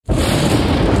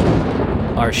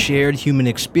Our shared human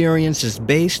experience is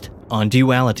based on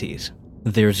dualities.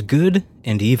 There's good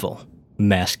and evil,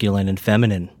 masculine and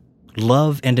feminine,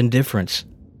 love and indifference,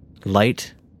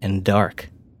 light and dark,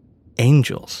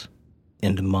 angels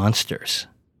and monsters.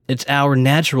 It's our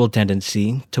natural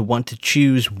tendency to want to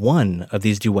choose one of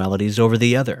these dualities over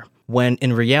the other, when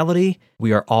in reality,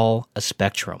 we are all a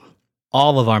spectrum.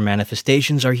 All of our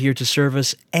manifestations are here to serve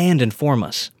us and inform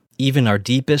us, even our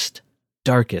deepest,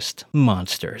 darkest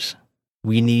monsters.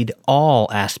 We need all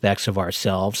aspects of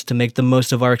ourselves to make the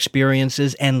most of our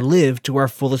experiences and live to our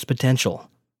fullest potential.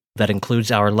 That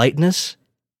includes our lightness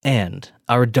and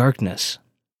our darkness.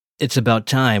 It's about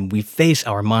time we face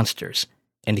our monsters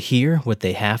and hear what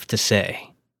they have to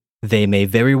say. They may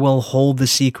very well hold the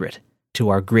secret to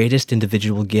our greatest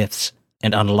individual gifts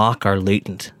and unlock our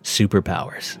latent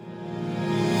superpowers.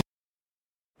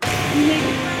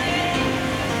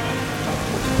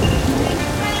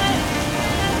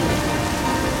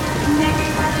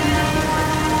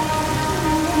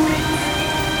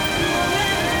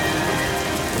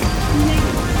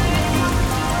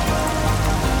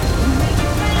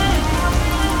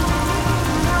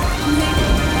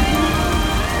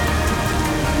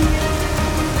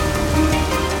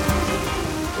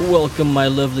 Welcome, my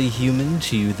lovely human,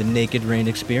 to the Naked Rain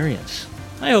Experience.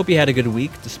 I hope you had a good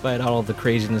week, despite all the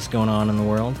craziness going on in the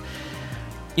world.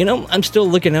 You know, I'm still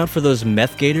looking out for those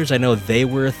meth gators. I know they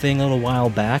were a thing a little while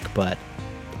back, but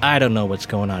I don't know what's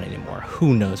going on anymore.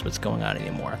 Who knows what's going on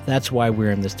anymore? That's why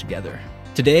we're in this together.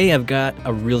 Today, I've got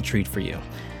a real treat for you.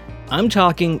 I'm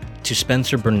talking to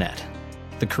Spencer Burnett,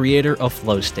 the creator of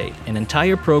Flow State, an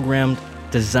entire program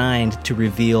designed to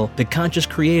reveal the conscious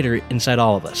creator inside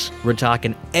all of us. We're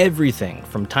talking everything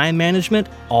from time management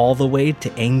all the way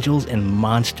to angels and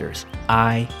monsters.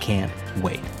 I can't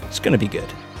wait. It's going to be good.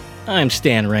 I'm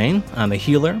Stan Rain. I'm a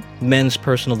healer, men's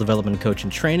personal development coach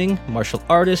and training, martial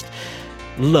artist,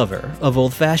 lover of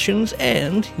old fashions,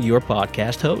 and your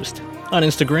podcast host. On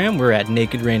Instagram, we're at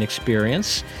Naked Rain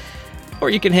Experience. Or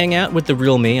you can hang out with the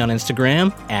real me on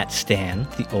Instagram at Stan,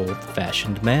 the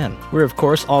old-fashioned man. We're, of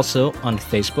course, also on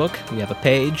Facebook. We have a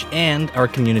page and our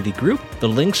community group. The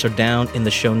links are down in the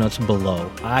show notes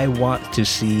below. I want to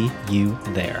see you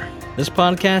there. This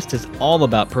podcast is all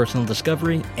about personal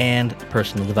discovery and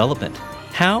personal development.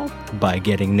 How? By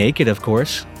getting naked, of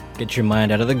course. Get your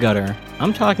mind out of the gutter.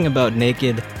 I'm talking about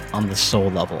naked on the soul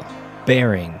level.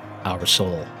 Baring our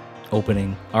soul.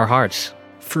 Opening our hearts.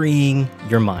 Freeing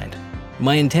your mind.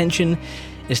 My intention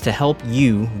is to help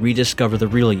you rediscover the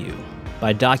real you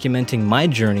by documenting my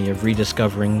journey of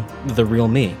rediscovering the real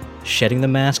me, shedding the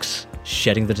masks,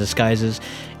 shedding the disguises,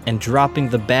 and dropping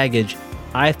the baggage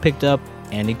I've picked up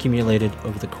and accumulated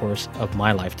over the course of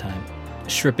my lifetime,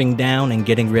 stripping down and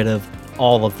getting rid of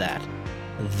all of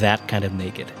that kind of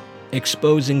naked,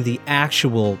 exposing the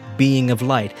actual being of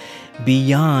light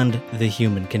beyond the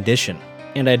human condition.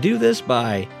 And I do this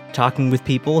by talking with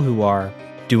people who are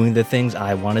doing the things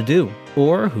I want to do,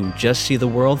 or who just see the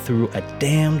world through a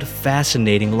damned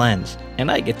fascinating lens, and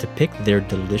I get to pick their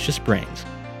delicious brains.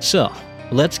 So,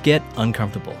 let's get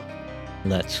uncomfortable.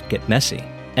 Let's get messy.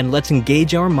 And let's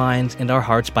engage our minds and our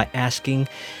hearts by asking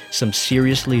some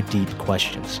seriously deep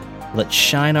questions. Let's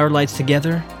shine our lights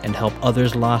together and help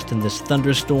others lost in this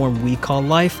thunderstorm we call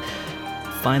life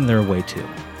find their way too.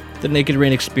 The Naked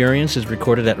Rain Experience is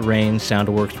recorded at Rain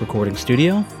Soundworks Recording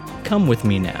Studio. Come with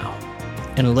me now,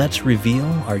 and let's reveal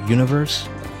our universe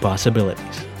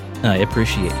possibilities. I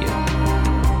appreciate you.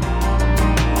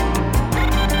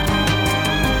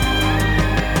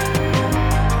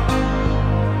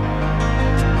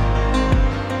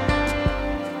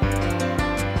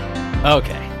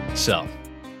 Okay, so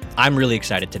I'm really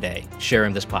excited today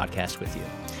sharing this podcast with you.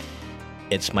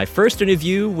 It's my first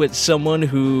interview with someone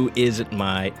who isn't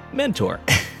my mentor.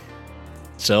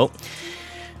 So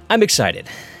I'm excited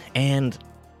and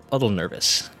a little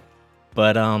nervous,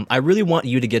 but I really want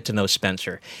you to get to know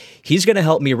Spencer. He's going to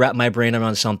help me wrap my brain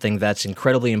around something that's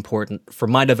incredibly important for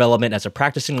my development as a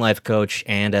practicing life coach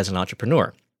and as an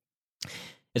entrepreneur.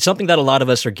 It's something that a lot of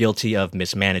us are guilty of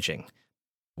mismanaging,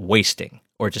 wasting,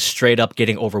 or just straight up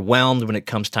getting overwhelmed when it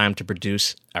comes time to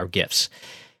produce our gifts.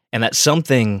 And that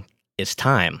something is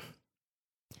time.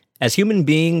 As human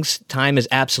beings, time is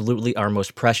absolutely our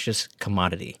most precious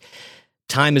commodity.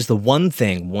 Time is the one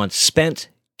thing once spent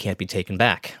can't be taken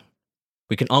back.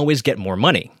 We can always get more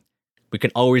money. We can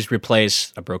always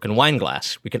replace a broken wine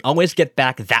glass. We can always get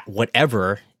back that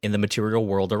whatever in the material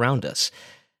world around us.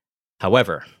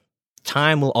 However,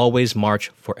 time will always march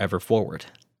forever forward.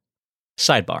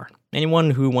 Sidebar. Anyone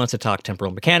who wants to talk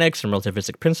temporal mechanics and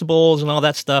relativistic principles and all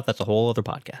that stuff, that's a whole other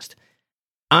podcast.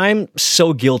 I'm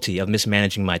so guilty of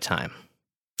mismanaging my time.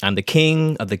 I'm the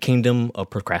king of the kingdom of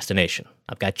procrastination.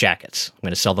 I've got jackets. I'm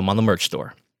going to sell them on the merch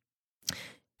store.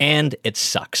 And it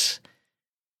sucks.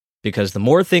 Because the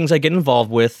more things I get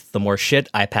involved with, the more shit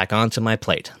I pack onto my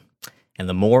plate. And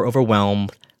the more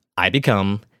overwhelmed I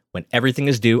become when everything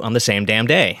is due on the same damn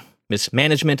day.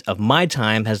 Mismanagement of my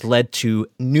time has led to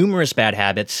numerous bad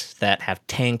habits that have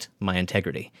tanked my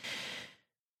integrity.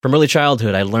 From early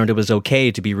childhood, I learned it was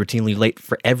okay to be routinely late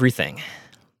for everything.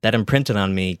 That imprinted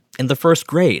on me in the first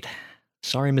grade.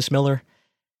 Sorry, Miss Miller.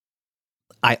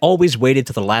 I always waited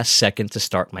to the last second to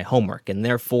start my homework, and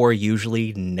therefore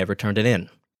usually never turned it in.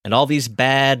 And all these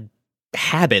bad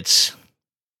habits,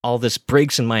 all this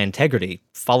breaks in my integrity,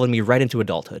 followed me right into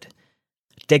adulthood.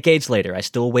 Decades later, I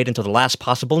still wait until the last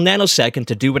possible nanosecond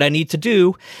to do what I need to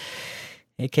do,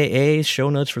 aka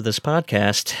show notes for this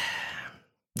podcast.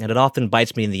 And it often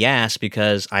bites me in the ass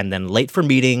because I'm then late for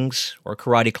meetings or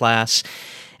karate class,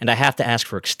 and I have to ask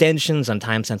for extensions on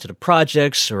time-sensitive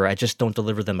projects, or I just don't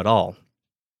deliver them at all.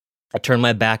 I turn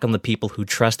my back on the people who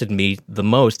trusted me the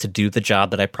most to do the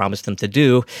job that I promised them to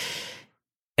do,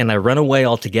 and I run away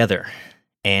altogether.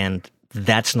 And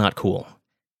that's not cool.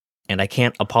 And I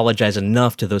can't apologize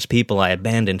enough to those people I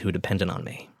abandoned who depended on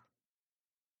me.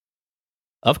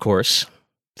 Of course,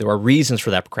 there are reasons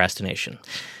for that procrastination.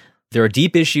 There are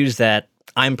deep issues that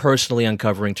I'm personally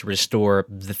uncovering to restore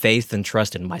the faith and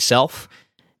trust in myself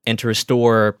and to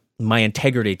restore my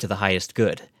integrity to the highest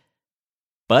good.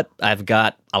 But I've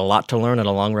got a lot to learn and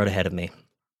a long road ahead of me.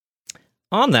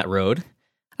 On that road,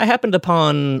 I happened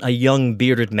upon a young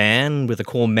bearded man with a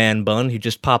cool man bun who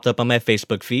just popped up on my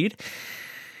Facebook feed.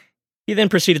 He then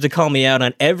proceeded to call me out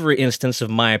on every instance of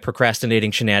my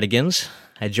procrastinating shenanigans.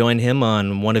 I joined him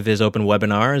on one of his open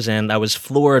webinars, and I was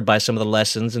floored by some of the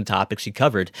lessons and topics he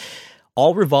covered,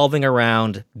 all revolving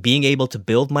around being able to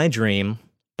build my dream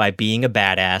by being a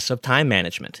badass of time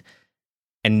management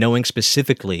and knowing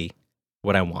specifically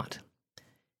what I want.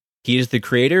 He is the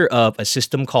creator of a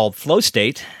system called Flow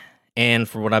State, and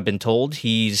for what I've been told,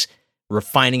 he's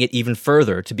refining it even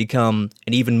further to become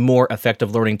an even more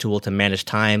effective learning tool to manage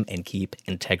time and keep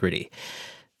integrity.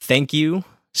 Thank you,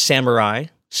 Samurai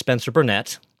Spencer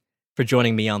Burnett, for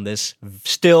joining me on this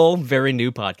still very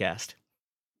new podcast.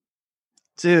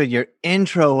 Dude, your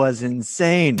intro was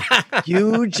insane.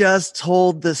 You just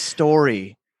told the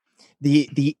story,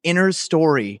 the inner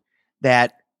story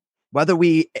that whether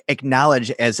we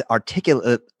acknowledge as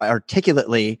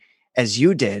articulately as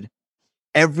you did,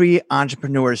 every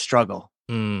entrepreneur's struggle.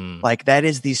 Like that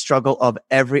is the struggle of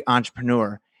every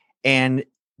entrepreneur. And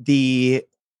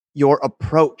your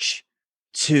approach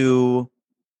to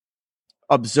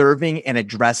observing and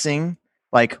addressing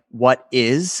like what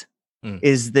is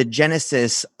the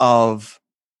genesis of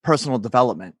personal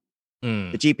development.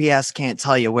 The GPS can't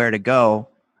tell you where to go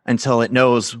until it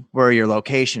knows where your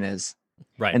location is.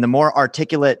 Right. And the more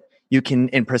articulate you can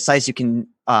and precise you can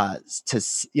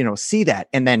see that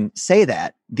and then say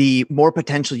that, the more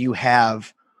potential you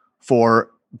have for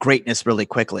greatness really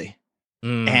quickly.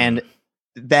 And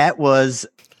it was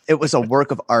a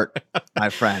work of art, my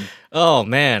friend. Oh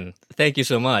man, thank you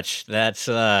so much. That's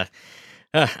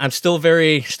I'm still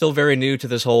very new to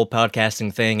this whole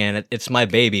podcasting thing, and it's my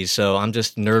baby, so I'm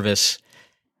just nervous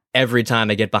every time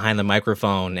I get behind the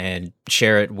microphone and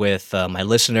share it with my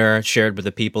listener, share it with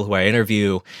the people who I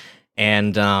interview.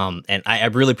 And I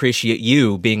really appreciate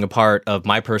you being a part of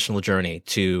my personal journey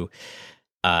to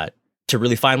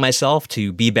really find myself,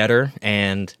 to be better,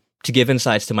 and to give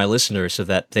insights to my listeners so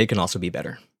that they can also be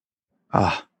better.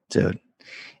 Ah, dude,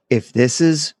 if this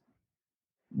is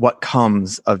what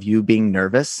comes of you being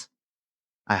nervous,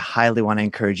 I highly want to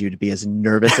encourage you to be as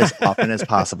nervous as often as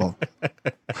possible.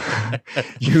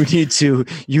 You need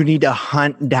to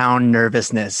hunt down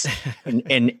nervousness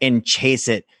and chase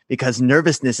it, because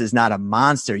nervousness is not a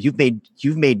monster. You've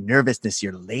made nervousness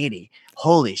your lady.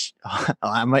 Holy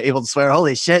I'm able to swear.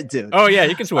 Holy shit, dude. Oh yeah,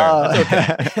 you can swear. That's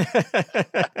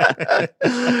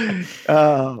okay.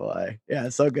 Oh boy. Yeah,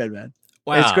 so good, man.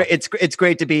 Wow. It's great. It's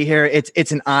great to be here.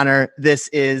 It's an honor. This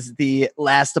is the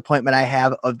last appointment I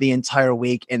have of the entire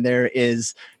week, and there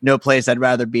is no place I'd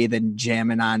rather be than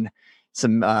jamming on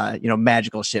some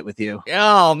magical shit with you.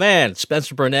 Oh man,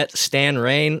 Spencer Burnett, Stan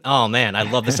Rain. Oh man, I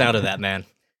love the sound of that, man.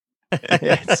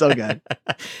 Yeah, it's so good.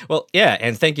 Well, yeah,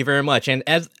 and thank you very much. And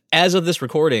as of this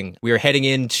recording, we are heading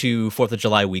into 4th of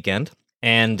July weekend.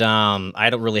 And I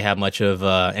don't really have much of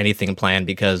anything planned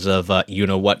because of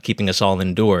keeping us all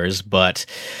indoors. But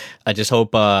I just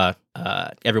hope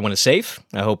everyone is safe.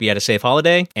 I hope you had a safe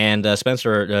holiday. And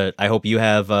Spencer, I hope you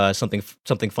have something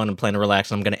fun and plan to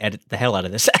relax. I'm going to edit the hell out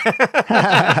of this.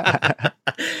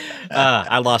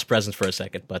 I lost presence for a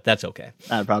second, but that's okay.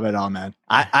 Not a problem at all, man.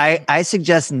 I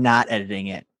suggest not editing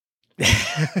it.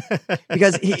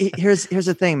 Because here's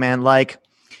the thing, man. Like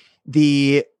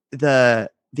the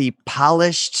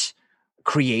polished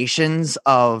creations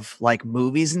of like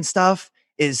movies and stuff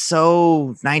is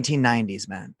so 1990s,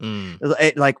 man.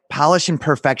 Like polish and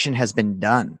perfection has been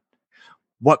done.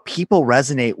 What people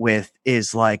resonate with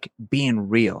is like being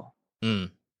real.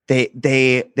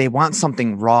 They want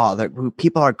something raw. That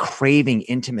people are craving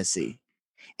intimacy,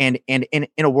 and in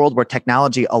a world where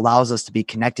technology allows us to be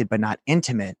connected but not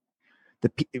intimate,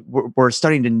 we're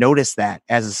starting to notice that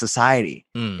as a society.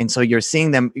 And so you're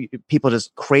seeing people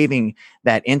just craving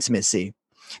that intimacy.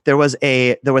 There was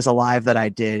a live that I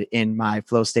did in my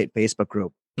Flow State Facebook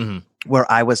group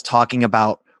where I was talking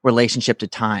about relationship to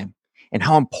time and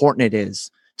how important it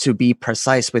is to be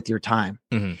precise with your time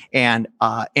and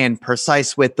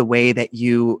precise with the way that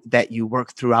you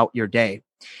work throughout your day.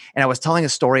 And I was telling a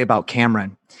story about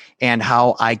Cameron and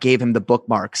how I gave him the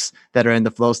bookmarks that are in the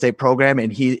Flow State program.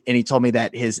 And he told me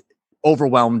that his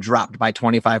overwhelm dropped by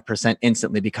 25%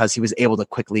 instantly because he was able to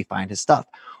quickly find his stuff.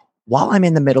 While I'm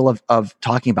in the middle of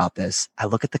talking about this, I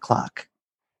look at the clock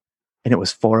and it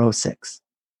was 4:06.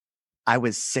 I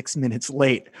was 6 minutes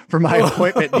late for my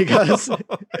appointment because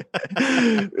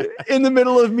in the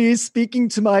middle of me speaking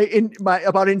to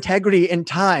about integrity and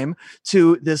time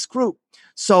to this group.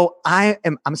 So I'm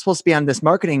supposed to be on this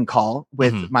marketing call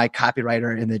with my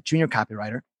copywriter and the junior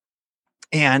copywriter,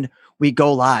 and we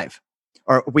go live,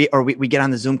 or we get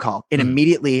on the Zoom call, and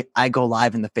immediately I go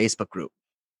live in the Facebook group,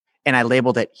 and I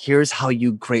labeled it, "Here's how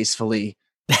you gracefully,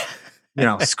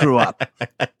 screw up.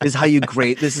 This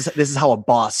is how a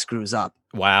boss screws up."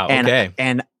 Wow. And, okay.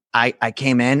 And I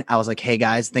came in. I was like, "Hey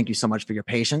guys, thank you so much for your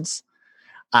patience.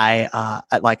 I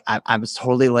was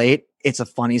totally late. It's a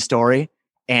funny story."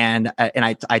 And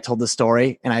I told the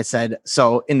story and I said,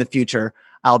 so in the future,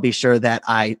 I'll be sure that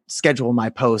I schedule my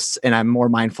posts and I'm more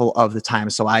mindful of the time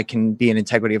so I can be in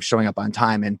integrity of showing up on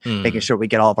time and making sure we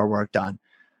get all of our work done.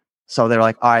 So they're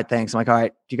like, all right, thanks. I'm like, all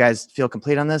right, do you guys feel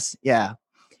complete on this? Yeah.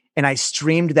 And I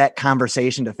streamed that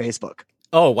conversation to Facebook.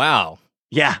 Oh, wow.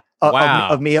 Yeah. Wow.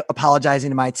 Of me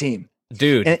apologizing to my team.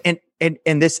 Dude. And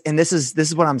this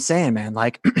is what I'm saying, man.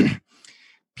 Like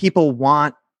people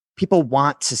want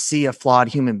to see a flawed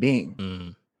human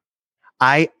being.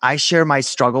 I share my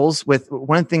struggles with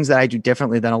one of the things that I do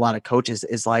differently than a lot of coaches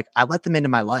is like, I let them into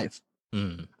my life.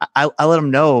 I let them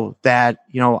know that,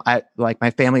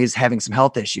 my family is having some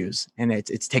health issues and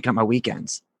it's taking up my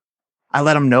weekends. I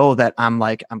let them know that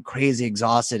I'm crazy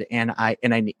exhausted and I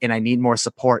need more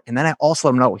support. And then I also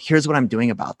let them know, here's what I'm doing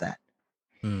about that.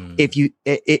 If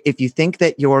you think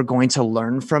that you're going to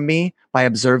learn from me by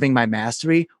observing my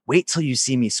mastery, wait till you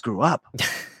see me screw up,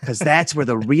 because that's where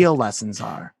the real lessons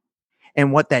are.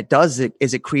 And what that does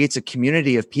is it creates a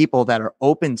community of people that are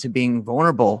open to being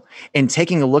vulnerable and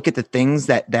taking a look at the things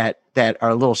that are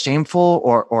a little shameful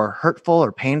or hurtful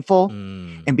or painful,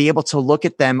 and be able to look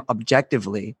at them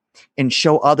objectively and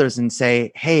show others and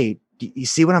say, hey, do you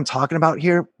see what I'm talking about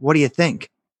here? What do you think?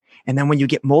 And then when you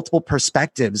get multiple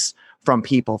perspectives from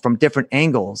people from different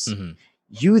angles,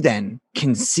 you then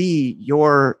can see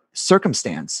your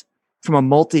circumstance from a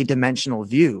multi-dimensional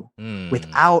view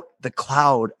without the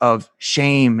cloud of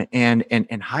shame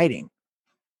and hiding.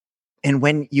 And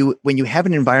when you have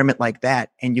an environment like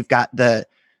that, and you've got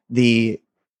you've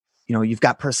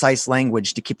got precise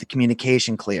language to keep the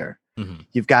communication clear.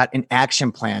 You've got an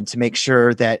action plan to make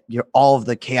sure that all of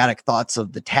the chaotic thoughts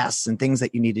of the tasks and things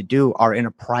that you need to do are in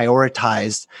a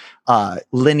prioritized,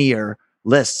 linear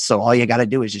list. So all you got to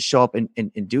do is just show up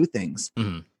and do things.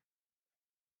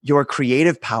 Your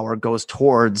creative power goes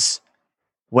towards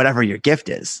whatever your gift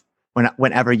is.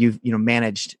 Whenever you've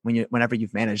managed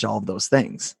all of those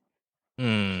things.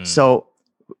 So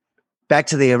back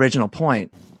to the original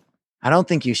point. I don't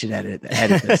think you should edit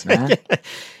this, man.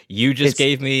 You just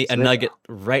gave me a nugget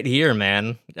right here,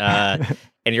 man. And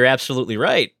you're absolutely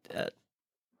right.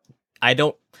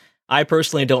 I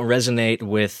personally don't resonate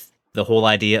with the whole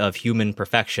idea of human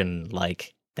perfection,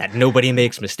 like that nobody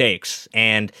makes mistakes.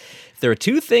 And if there are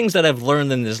two things that I've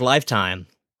learned in this lifetime,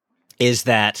 is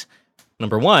that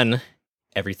number one,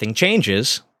 everything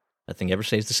changes. Nothing ever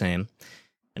stays the same.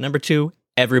 And number two,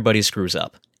 everybody screws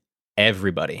up.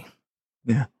 Everybody.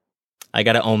 Yeah. I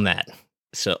got to own that.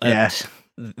 So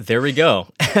There we go.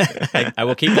 I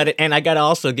will keep that. And I got to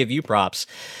also give you props.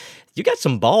 You got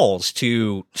some balls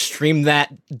to stream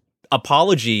that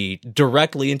apology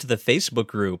directly into the Facebook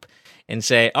group and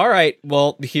say, all right,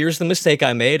 well, here's the mistake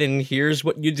I made, and here's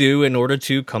what you do in order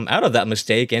to come out of that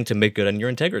mistake and to make good on your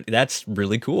integrity. That's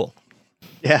really cool.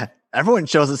 Yeah. Everyone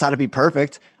shows us how to be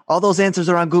perfect. All those answers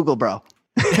are on Google, bro.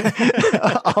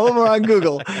 All of them are on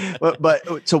Google.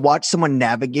 But to watch someone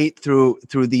navigate through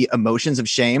the emotions of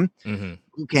shame,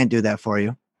 who can't do that for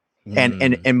you?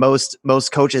 And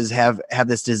most coaches have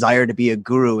this desire to be a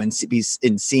guru and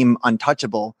seem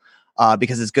untouchable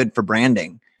because it's good for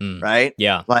branding, right?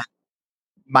 Yeah. But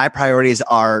my priorities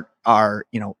are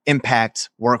impact,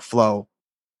 workflow,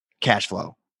 cash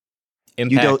flow.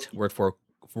 Impact,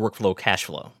 workflow, cash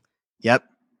flow. Yep.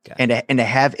 Okay. And to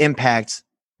have impact,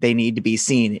 they need to be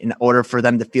seen. In order for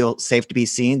them to feel safe to be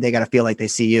seen, they got to feel like they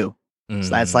see you. So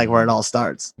that's like where it all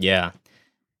starts. Yeah.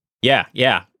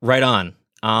 Right on.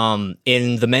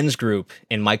 In the men's group,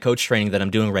 in my coach training that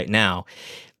I'm doing right now,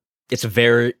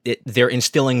 they're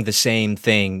instilling the same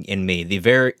thing in me.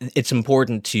 It's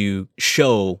important to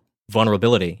show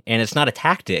vulnerability, and it's not a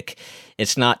tactic.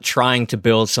 It's not trying to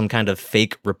build some kind of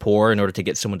fake rapport in order to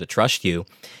get someone to trust you.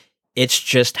 It's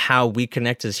just how we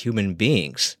connect as human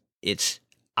beings. It's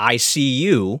I see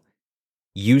you,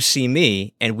 you see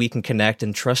me, and we can connect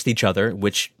and trust each other,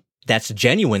 which that's a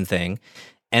genuine thing.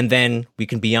 And then we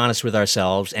can be honest with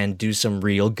ourselves and do some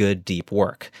real good, deep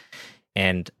work.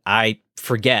 And I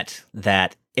forget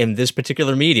that in this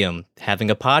particular medium, having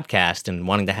a podcast and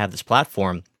wanting to have this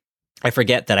platform, I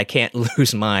forget that I can't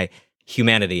lose my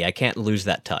humanity. I can't lose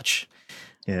that touch.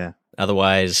 Yeah.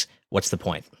 Otherwise, what's the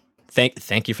point?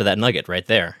 Thank you for that nugget right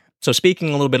there. So speaking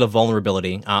a little bit of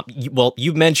vulnerability,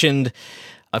 you've mentioned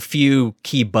a few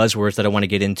key buzzwords that I want to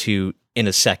get into in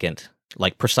a second,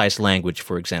 like precise language,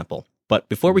 for example. But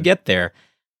before we get there,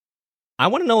 I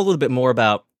want to know a little bit more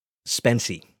about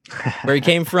Spency, where he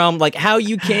came from, like how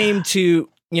you came to,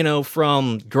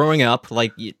 from growing up,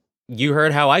 like you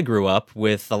heard how I grew up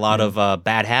with a lot of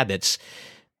bad habits,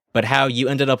 but how you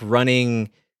ended up running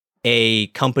a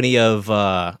company of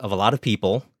a lot of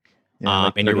people. Yeah,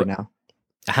 like 30 now.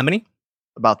 How many?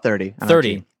 About 30.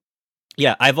 30.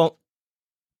 Yeah,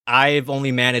 I've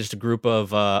only managed a group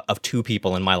of 2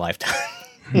 people in my lifetime.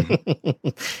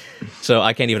 So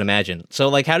I can't even imagine. So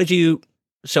like, how did you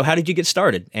get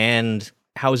started, and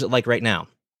how is it like right now?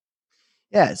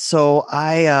 Yeah. So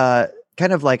I,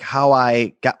 kind of like how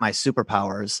I got my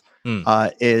superpowers,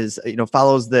 is,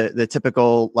 follows the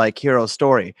typical like hero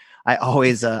story. I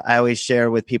always share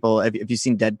with people. Have you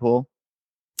seen Deadpool?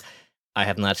 I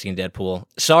have not seen Deadpool.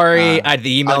 Sorry,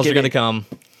 the emails are going to come.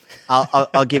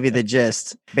 I'll give you the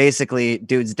gist. Basically,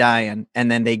 dude's dying,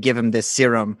 and then they give him this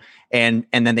serum, and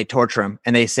then they torture him,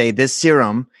 and they say this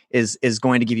serum is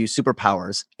going to give you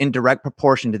superpowers in direct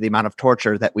proportion to the amount of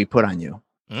torture that we put on you.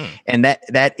 And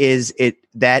that is it.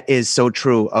 That is so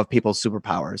true of people's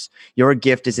superpowers. Your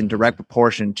gift is in direct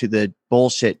proportion to the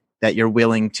bullshit that you're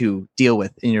willing to deal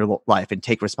with in your life and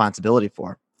take responsibility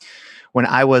for. When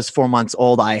I was 4 months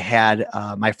old, I had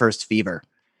my first fever.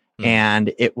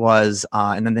 And it was,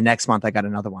 and then the next month I got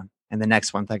another one, and the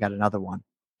next month I got another one.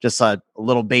 Just a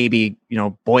little baby,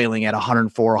 boiling at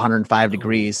 104, 105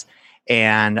 degrees.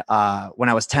 And when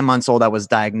I was 10 months old, I was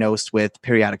diagnosed with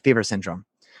periodic fever syndrome.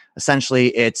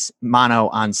 Essentially, it's mono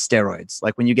on steroids.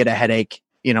 Like when you get a headache,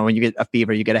 when you get a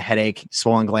fever, you get a headache,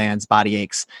 swollen glands, body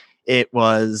aches. It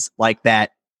was like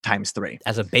that times 3.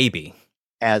 As a baby.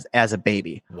 As a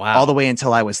baby. Wow. All the way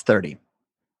until I was 30.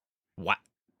 What?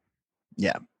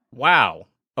 Yeah. Wow.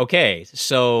 Okay.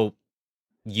 So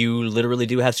you literally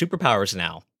do have superpowers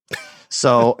now.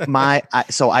 So I'm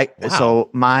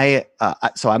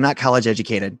not college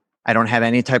educated. I don't have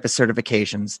any type of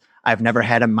certifications. I've never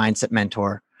had a mindset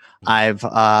mentor. I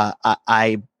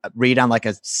read on like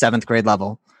a 7th grade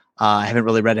level. I haven't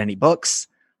really read any books.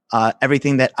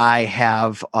 Everything that I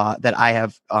have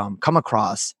come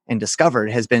across and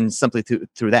discovered has been simply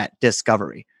through that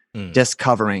discovery.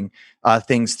 Discovering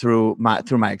things through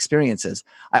my experiences.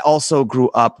 I also grew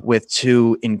up with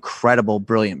 2 incredible,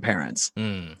 brilliant parents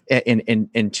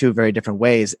in 2 very different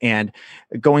ways. And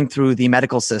going through the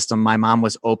medical system, my mom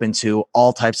was open to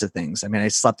all types of things. I mean, I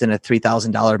slept in a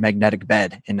 $3,000 magnetic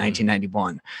bed in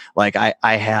 1991. Like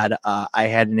I had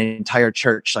an entire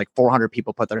church, like 400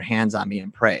 people put their hands on me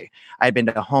and pray. I'd been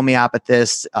to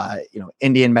homeopathists,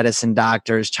 Indian medicine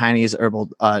doctors, Chinese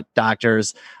herbal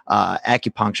doctors,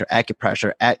 acupuncture,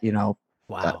 acupressure,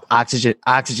 wow.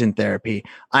 Oxygen therapy.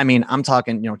 I mean, I'm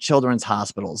talking, children's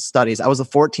hospitals, studies. I was the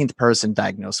 14th person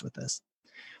diagnosed with this.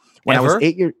 When I was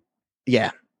 8 years.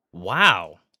 Yeah.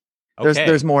 Wow. Okay.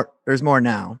 There's more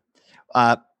now.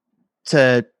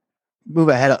 To move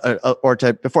ahead,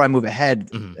 before I move ahead,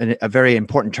 a very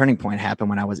important turning point happened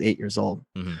when I was 8 years old.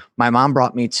 My mom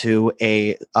brought me to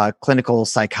a clinical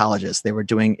psychologist. They were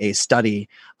doing a study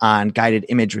on guided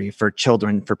imagery for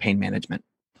children for pain management.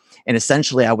 And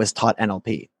essentially I was taught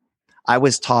NLP. I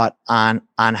was taught on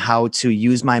how to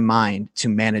use my mind to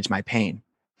manage my pain.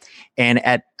 And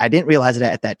I didn't realize it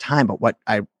at that time, but what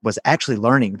I was actually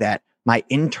learning, that my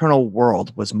internal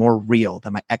world was more real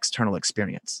than my external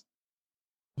experience.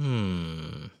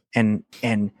 And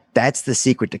that's the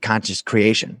secret to conscious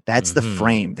creation. That's the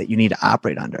frame that you need to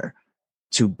operate under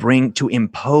to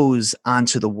impose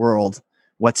onto the world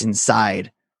what's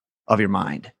inside of your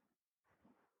mind.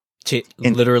 To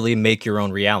literally make your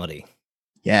own reality.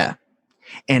 Yeah.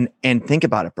 And think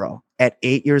about it, bro. At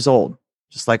 8 years old,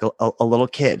 just like a little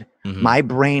kid, my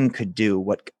brain could do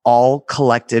what all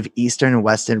collective Eastern and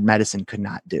Western medicine could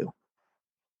not do.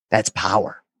 That's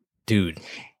power. Dude.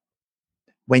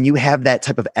 When you have that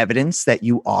type of evidence that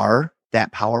you are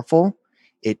that powerful,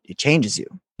 it changes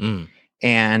you.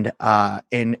 And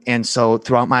so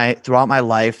throughout my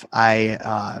life,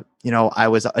 I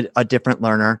was a different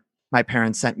learner. My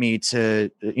parents sent me to,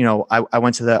 I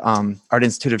went to the Art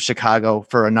Institute of Chicago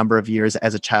for a number of years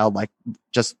as a child, like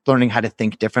just learning how to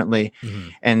think differently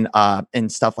and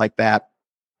stuff like that.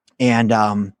 And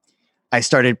I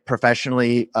started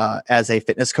professionally as a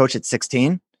fitness coach at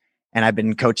 16, and I've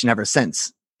been coaching ever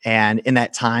since. And in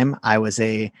that time, I was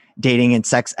a dating and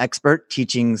sex expert,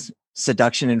 teaching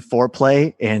seduction and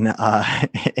foreplay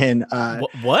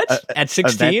at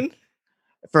 16?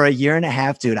 For a year and a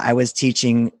half, dude, I was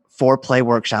teaching foreplay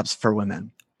workshops for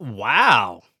women.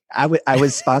 Wow. I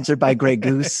was sponsored by Grey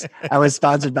Goose. I was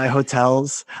sponsored by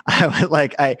hotels.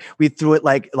 We threw it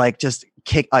like just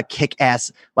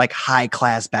kick-ass, like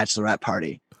high-class bachelorette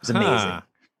party. It was amazing.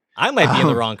 I might be in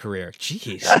the wrong career.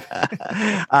 Jeez.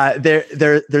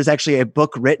 There's actually a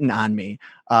book written on me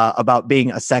about being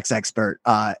a sex expert.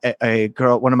 A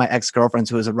girl, one of my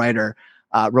ex-girlfriends who was a writer,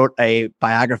 wrote a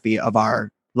biography of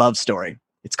our love story.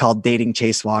 It's called Dating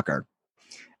Chase Walker.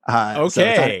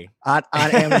 Okay. So on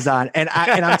Amazon, and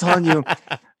I'm telling you,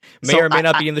 may or may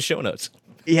not be in the show notes.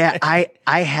 Yeah,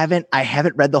 I haven't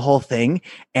read the whole thing,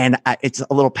 and it's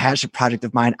a little passion project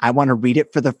of mine. I want to read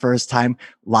it for the first time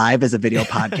live as a video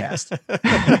podcast,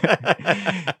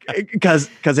 because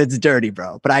it's dirty,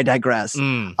 bro. But I digress.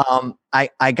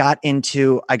 I got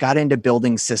into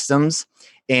building systems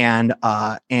and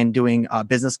doing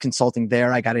business consulting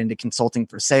there. I got into consulting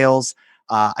for sales.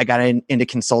 I got into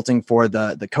consulting for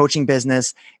the coaching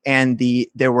business, and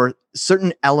there were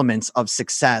certain elements of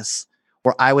success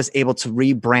where I was able to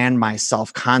rebrand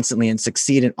myself constantly and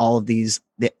succeed in all of these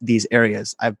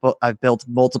areas. I've built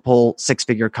multiple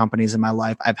 6-figure companies in my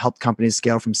life. I've helped companies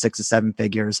scale from 6 to 7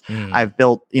 figures. I've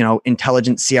built,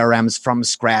 intelligent CRMs from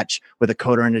scratch with a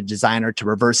coder and a designer to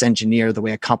reverse engineer the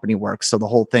way a company works. So the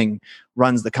whole thing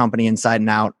runs the company inside and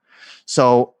out.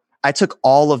 So I took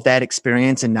all of that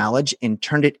experience and knowledge and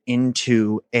turned it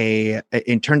into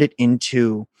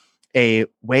a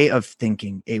way of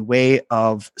thinking, a way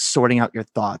of sorting out your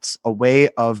thoughts, a way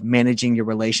of managing your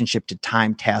relationship to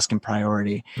time, task, and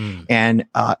priority. And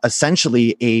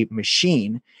essentially a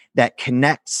machine that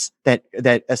connects, that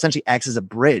essentially acts as a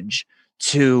bridge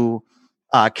to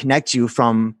connect you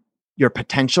from your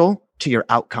potential to your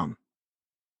outcome.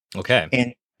 Okay.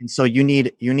 And so you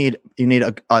need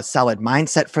a solid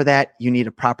mindset for that. You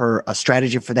need a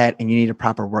strategy for that, and you need a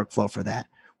proper workflow for that.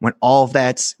 When all of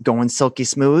that's going silky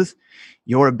smooth,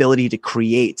 your ability to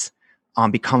create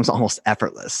becomes almost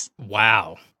effortless.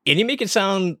 Wow. And you make it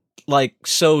sound like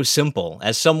so simple.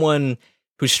 As someone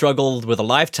who struggled with a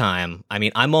lifetime, I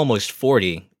mean, I'm almost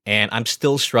 40 and I'm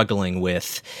still struggling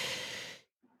with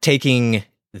taking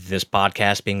this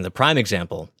podcast being the prime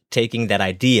example, taking that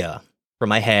idea from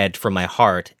my head, from my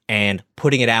heart, and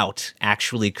putting it out,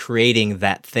 actually creating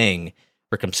that thing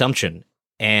for consumption,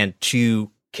 and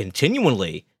to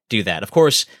continually do that. Of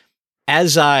course,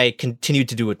 as I continue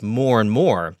to do it more and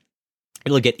more,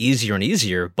 it'll get easier and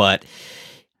easier, but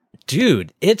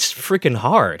dude, it's freaking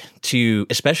hard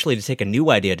especially to take a new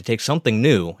idea, to take something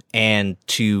new and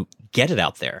to get it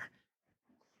out there.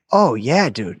 Oh yeah,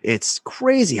 dude, it's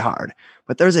crazy hard,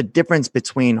 but there's a difference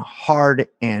between hard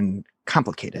and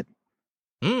complicated.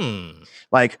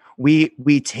 Like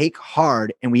we take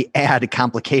hard and we add a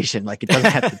complication. Like it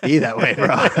doesn't have to be that way, bro.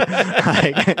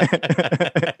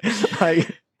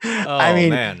 I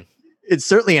mean, man. It's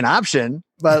certainly an option,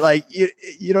 but like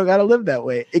you don't got to live that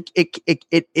way.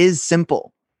 It is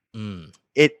simple.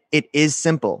 It is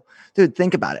simple, dude.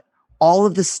 Think about it. all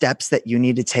of the steps that you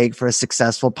need to take for a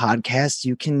successful podcast,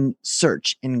 you can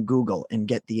search and Google and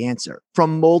get the answer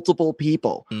from multiple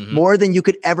people, more than you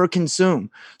could ever consume.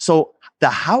 So the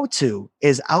how-to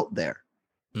is out there.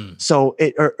 So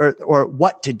or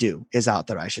what to do is out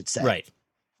there, I should say. Right.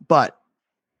 But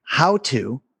how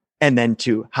to, and then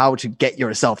to how to get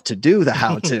yourself to do the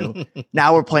how to.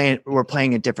 Now we're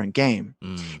playing a different game.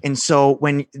 And so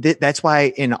when that's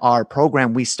why in our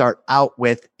program, we start out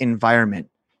with environment,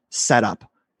 setup,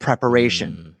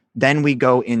 preparation. Then we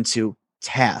go into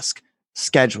task,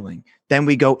 scheduling. Then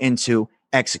we go into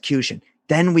execution.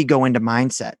 Then we go into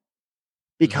mindset.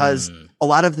 Because a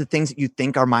lot of the things that you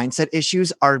think are mindset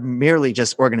issues are merely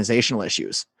just organizational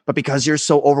issues. But because you're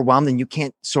so overwhelmed and you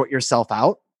can't sort yourself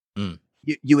out,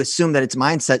 you assume that it's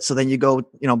mindset. So then you go,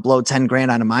 blow 10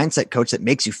 grand on a mindset coach that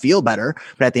makes you feel better.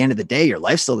 But at the end of the day, your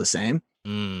life's still the same.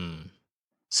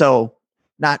 So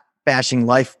not bashing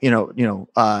life,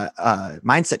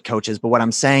 mindset coaches. But what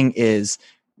I'm saying is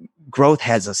growth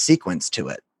has a sequence to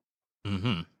it,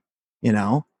 and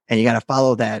you got to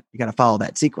follow that. You got to follow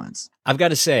that sequence. I've got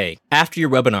to say, after your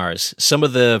webinars, some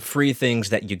of the free things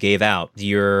that you gave out,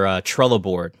 your Trello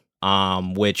board,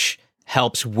 which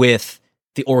helps with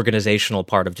the organizational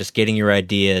part of just getting your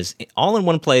ideas all in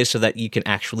one place so that you can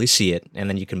actually see it, and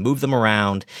then you can move them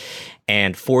around,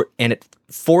 and it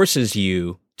forces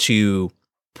you to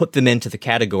put them into the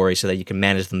category so that you can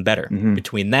manage them better.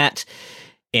 Between that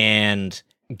and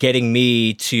getting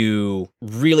me to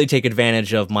really take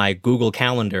advantage of my Google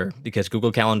Calendar, because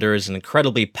Google Calendar is an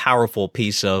incredibly powerful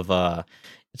piece of,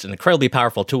 it's an incredibly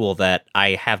powerful tool that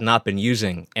I have not been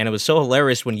using. And it was so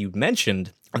hilarious when you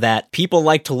mentioned that people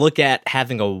like to look at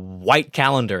having a white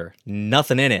calendar,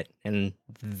 nothing in it, and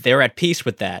they're at peace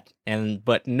with that.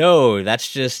 But no,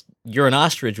 that's just, you're an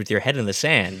ostrich with your head in the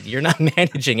sand. You're not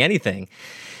managing anything.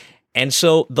 And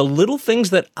so the little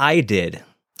things that I did,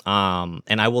 and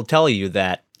I will tell you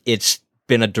that it's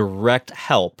been a direct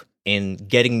help in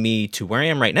getting me to where I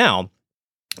am right now,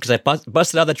 because I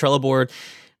busted out the Trello board,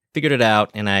 figured it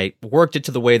out, and I worked it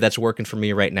to the way that's working for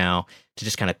me right now to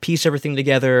just kind of piece everything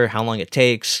together, how long it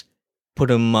takes, put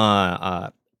them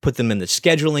in the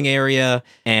scheduling area.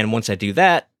 And once I do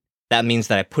that, that means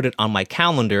that I put it on my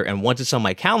calendar. And once it's on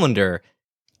my calendar,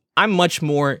 I'm much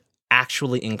more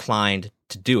actually inclined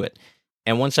to do it.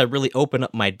 And once I really open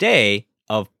up my day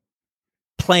of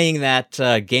playing that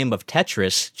game of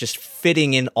Tetris, just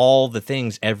fitting in all the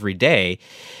things every day,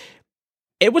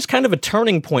 it was kind of a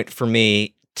turning point for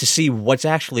me to see what's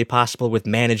actually possible with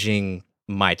managing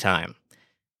my time.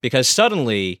 Because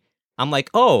suddenly I'm like,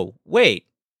 oh, wait,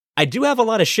 I do have a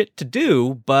lot of shit to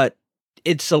do, but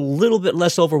it's a little bit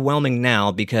less overwhelming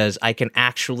now because I can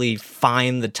actually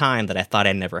find the time that I thought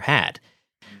I never had.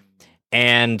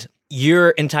 And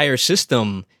your entire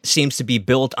system seems to be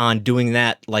built on doing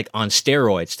that, like on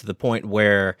steroids, to the point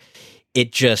where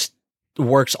it just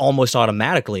works almost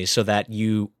automatically so that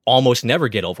you almost never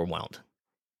get overwhelmed.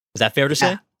 Is that fair to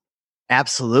say?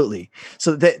 Absolutely.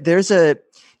 So there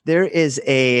is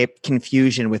a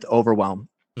confusion with overwhelm.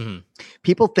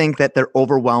 People think that they're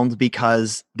overwhelmed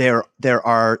because there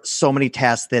are so many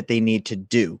tasks that they need to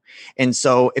do. And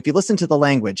so if you listen to the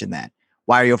language in that,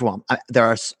 why are you overwhelmed? There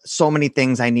are so many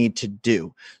things I need to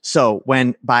do. So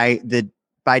when by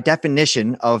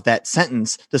definition of that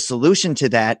sentence, the solution to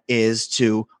that is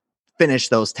to finish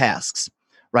those tasks,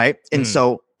 right? And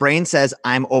so brain says,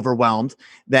 I'm overwhelmed.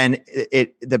 Then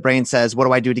the brain says, what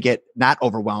do I do to get not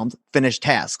overwhelmed? Finish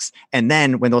tasks. And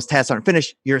then when those tasks aren't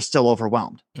finished, you're still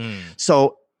overwhelmed.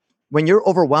 So when you're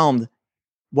overwhelmed,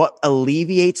 what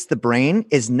alleviates the brain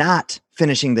is not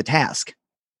finishing the task.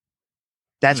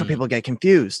 That's where people get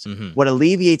confused. What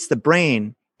alleviates the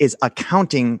brain is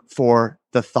accounting for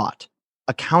the thought,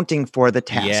 accounting for the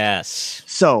task. Yes.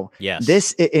 So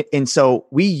and so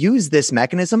we use this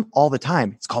mechanism all the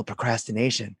time. It's called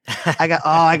procrastination.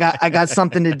 I got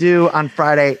something to do on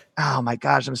Friday. Oh my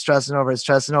gosh, I'm stressing over it.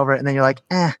 And then you're like,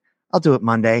 I'll do it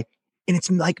Monday. And it's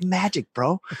like magic,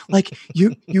 bro. Like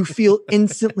you feel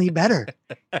instantly better.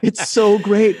 It's so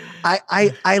great.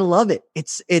 I love it.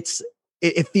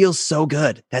 It feels so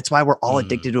good. That's why we're all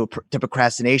addicted to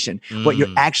procrastination. What you're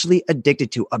actually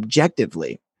addicted to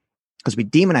objectively, because we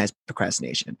demonize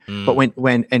procrastination, but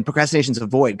when procrastination is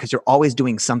avoid, because you're always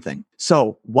doing something.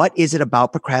 So what is it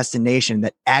about procrastination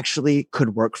that actually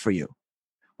could work for you?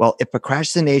 Well, if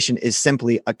procrastination is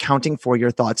simply accounting for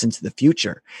your thoughts into the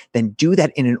future, then do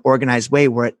that in an organized way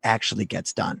where it actually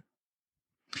gets done.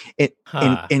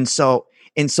 So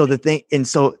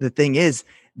the thing is,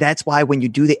 that's why when you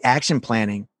do the action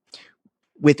planning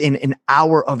within an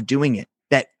hour of doing it,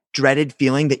 that dreaded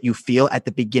feeling that you feel at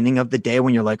the beginning of the day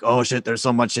when you're like, oh shit, there's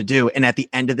so much to do. And at the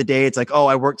end of the day, it's like, oh,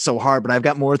 I worked so hard, but I've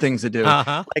got more things to do.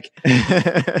 Uh-huh.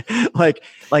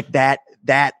 Like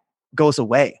that goes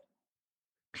away.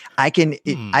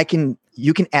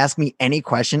 You can ask me any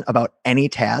question about any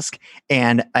task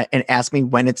and ask me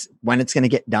when it's going to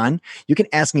get done. You can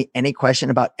ask me any question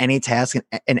about any task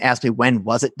and ask me when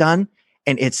was it done.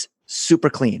 And it's super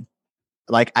clean.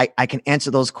 Like I can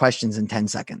answer those questions in 10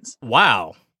 seconds.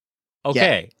 Wow.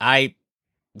 Okay. Yeah.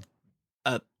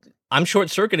 I'm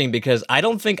short-circuiting because I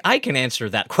don't think I can answer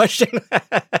that question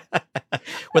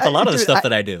with a lot of the stuff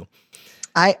that I do.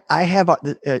 I have,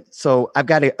 so I've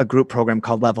got a group program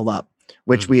called Level Up,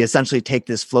 which we essentially take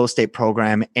this flow state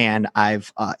program and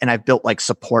I've built like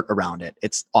support around it.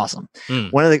 It's awesome.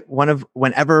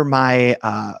 Whenever my,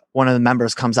 one of the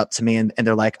members comes up to me and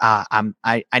they're like,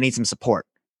 I need some support.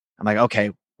 I'm like,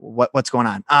 okay, what's going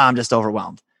on? I'm just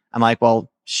overwhelmed. I'm like,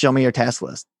 well, show me your task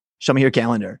list. Show me your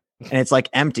calendar. And it's like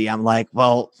empty. I'm like,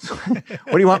 well,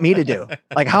 what do you want me to do?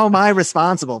 Like, how am I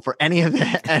responsible for any of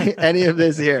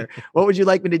this here? What would you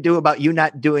like me to do about you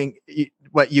not doing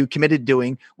what you committed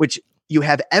doing, which you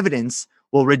have evidence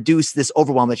will reduce this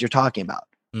overwhelm that you're talking about.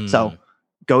 So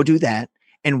go do that.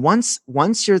 And once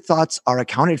your thoughts are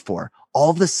accounted for,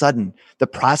 all of a sudden the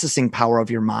processing power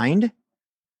of your mind,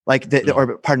 like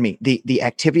the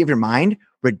activity of your mind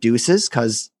reduces,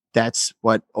 because that's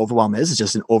what overwhelm is. It's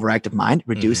just an overactive mind,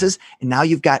 reduces. And now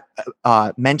you've got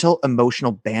mental,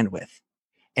 emotional bandwidth.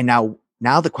 And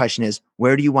now the question is,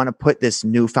 where do you want to put this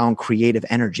newfound creative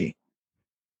energy?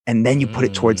 And then you put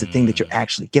it towards the thing that you're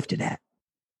actually gifted at.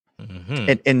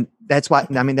 And that's why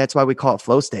we call it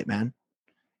flow state, man,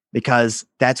 because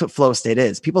that's what flow state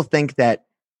is. People think that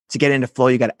to get into flow,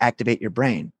 you got to activate your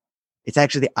brain. It's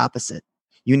actually the opposite.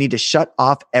 You need to shut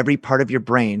off every part of your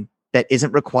brain that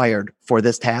isn't required for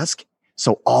this task.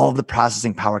 So all of the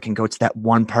processing power can go to that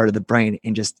one part of the brain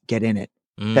and just get in it.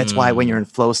 That's why when you're in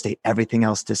flow state, everything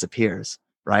else disappears,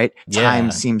 right? Yeah.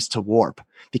 Time seems to warp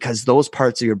because those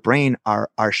parts of your brain are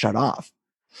shut off.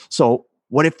 So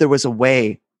what if there was a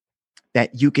way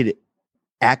that you could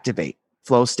activate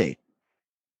flow state?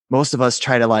 Most of us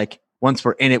try to once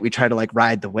we're in it, we try to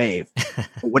ride the wave.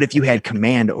 But what if you had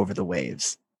command over the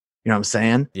waves? You know what I'm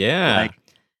saying? Yeah.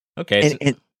 Okay.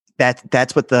 And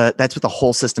that's what the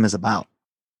whole system is about.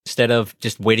 Instead of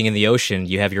just waiting in the ocean,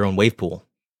 you have your own wave pool.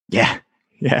 Yeah.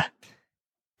 Yeah.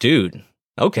 Dude.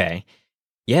 Okay.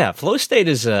 Yeah. Flow state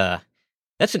is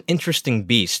that's an interesting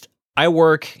beast. I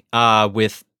work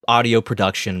with audio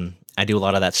production. I do a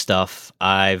lot of that stuff.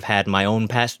 I've had my own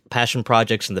passion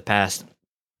projects in the past.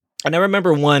 And I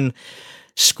remember one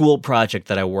school project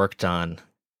that I worked on.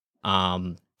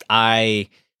 I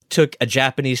took a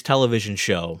Japanese television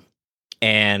show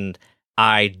and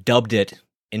I dubbed it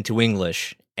into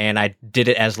English, and I did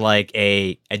it as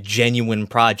a genuine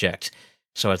project.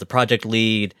 So as the project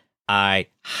lead, I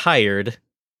hired,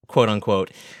 quote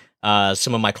unquote,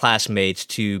 some of my classmates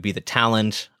to be the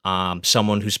talent,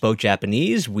 someone who spoke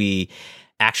Japanese. We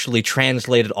actually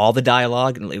translated all the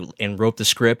dialogue and wrote the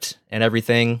script and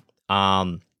everything.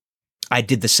 I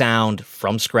did the sound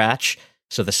from scratch.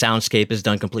 So the soundscape is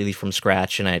done completely from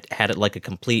scratch, and I had it like a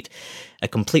complete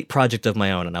project of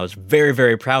my own, and I was very,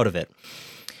 very proud of it.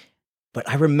 But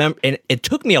I remember, and it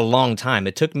took me a long time.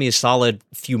 It took me a solid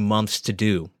few months to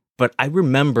do. But I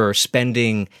remember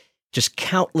spending just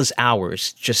countless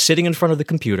hours just sitting in front of the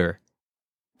computer,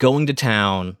 going to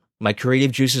town, my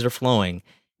creative juices are flowing,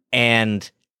 and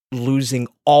losing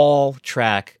all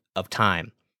track of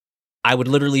time. I would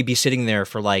literally be sitting there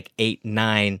for 8,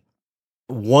 9.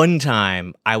 One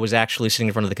time, I was actually sitting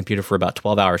in front of the computer for about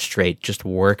 12 hours straight, just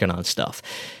working on stuff.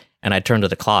 And I turned to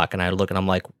the clock and I look and I'm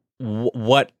like,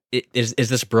 "What is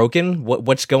this broken?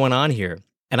 What's going on here?"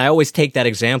 And I always take that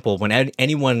example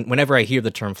whenever I hear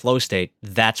the term flow state,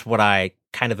 that's what I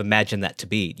kind of imagine that to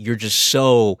be. You're just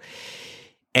and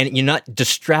you're not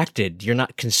distracted. You're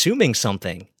not consuming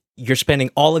something. You're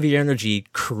spending all of your energy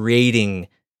creating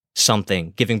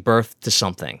something, giving birth to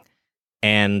something.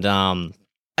 And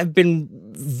I've been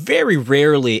very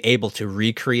rarely able to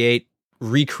recreate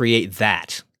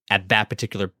that at that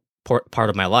particular part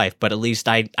of my life, but at least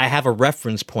I have a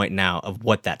reference point now of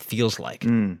what that feels like.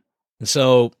 And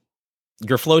so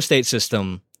your flow state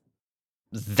system,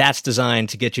 that's designed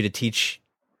to get you to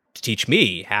teach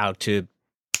me how to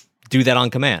do that on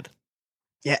command.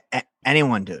 Yeah,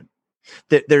 anyone, dude.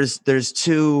 There's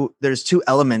two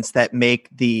elements that make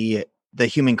the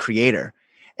human creator.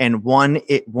 And one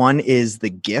is the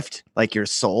gift, like your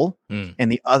soul,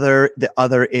 and the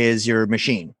other is your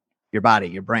machine, your body,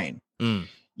 your brain.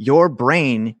 Your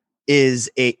brain is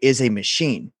a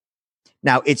machine.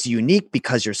 Now it's unique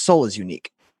because your soul is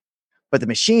unique, but the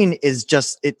machine is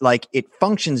just it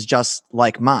functions just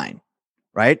like mine,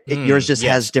 right? Yours just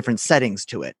has different settings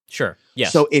to it. Sure.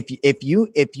 Yes. So if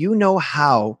you know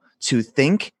how to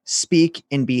think, speak,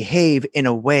 and behave in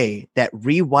a way that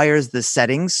rewires the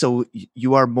settings so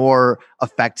you are more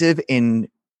effective in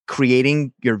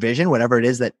creating your vision, whatever it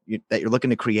is that you're looking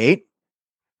to create,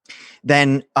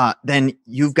 then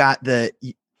you've got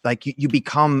you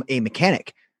become a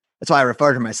mechanic. That's why I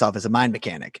refer to myself as a mind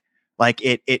mechanic. Like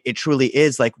it truly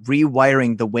is like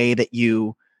rewiring the way that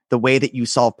you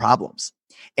solve problems.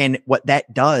 And what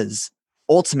that does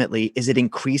ultimately is it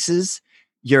increases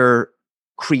your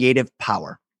creative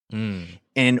power.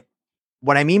 And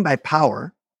what I mean by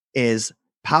power is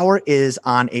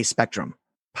on a spectrum.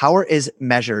 Power is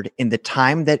measured in the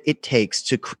time that it takes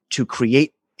to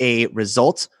create a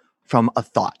result from a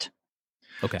thought.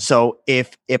 Okay. So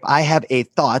if I have a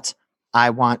thought, I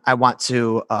want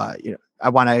to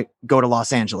go to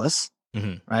Los Angeles,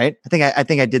 right? I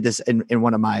think I did this in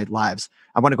one of my lives.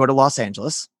 I want to go to Los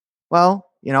Angeles. Well,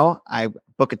 I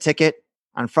book a ticket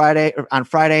on Friday. I'll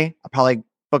probably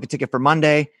book a ticket for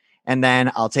Monday, and then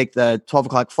I'll take the 12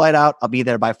 o'clock flight out. I'll be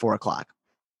there by 4 o'clock.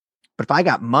 But if I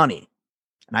got money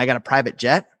and I got a private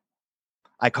jet,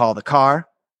 I call the car,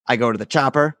 I go to the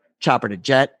chopper to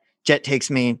jet. Jet takes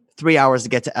me 3 hours to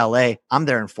get to LA. I'm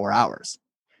there in 4 hours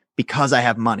because I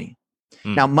have money.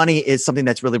 Now, money is something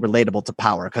that's really relatable to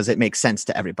power because it makes sense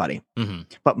to everybody.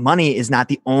 But money is not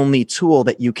the only tool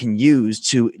that you can use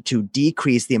to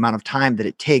decrease the amount of time that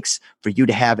it takes for you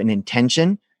to have an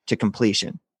intention to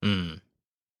completion,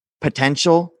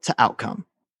 potential to outcome,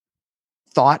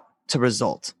 thought to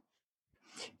result.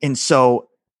 And so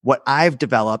what I've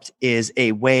developed is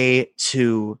a way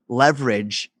to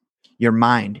leverage your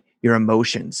mind, your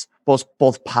emotions,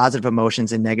 both positive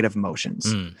emotions and negative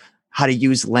emotions. How to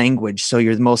use language so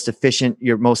you're most efficient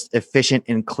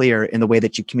and clear in the way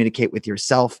that you communicate with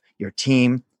yourself, your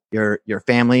team, your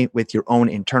family, with your own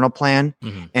internal plan,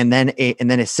 and then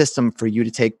a system for you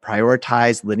to take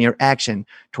prioritized linear action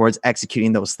towards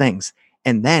executing those things.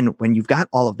 And then when you've got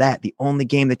all of that, the only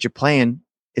game that you're playing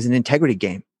is an integrity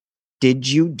game. Did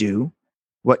you do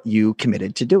what you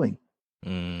committed to doing?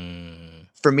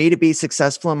 For me to be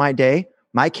successful in my day,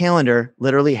 my calendar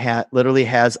literally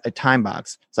has a time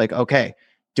box. It's like, okay,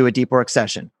 do a deep work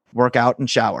session, work out and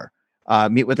shower,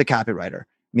 meet with a copywriter,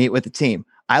 meet with the team.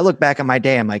 I look back on my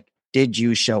day. I'm like, did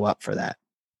you show up for that?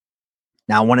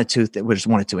 Now, one of two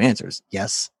answers,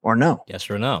 yes or no. Yes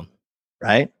or no.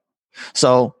 Right?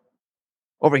 So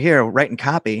over here, writing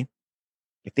copy,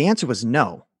 if the answer was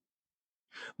no,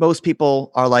 most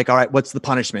people are like, all right, what's the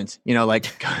punishment?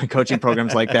 Like coaching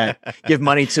programs like that, give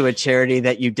money to a charity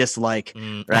that you dislike,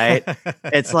 right?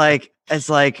 It's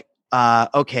like,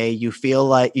 okay, you feel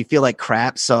like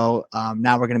crap. So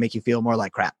now we're going to make you feel more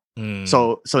like crap.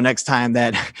 So next time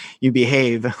that you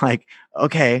behave like,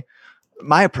 okay,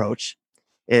 my approach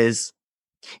is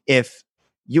if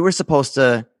you were supposed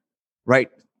to write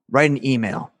an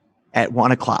email at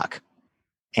 1 o'clock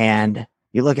and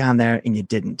you look on there and you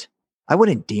didn't, I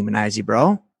wouldn't demonize you,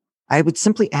 bro. I would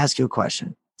simply ask you a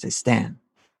question. Say, Stan,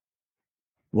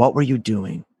 what were you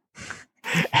doing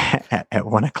at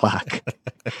 1 o'clock?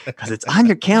 Because it's on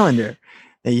your calendar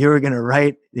that you were going to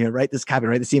write this copy,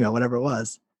 write this email, whatever it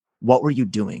was. What were you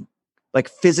doing? Like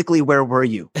physically, where were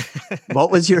you?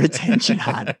 What was your attention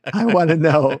on? I want to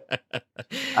know.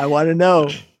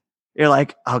 You're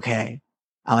like, okay.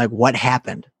 I'm like, what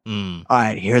happened? All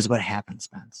right, here's what happened,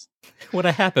 Spence. What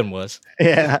happened was,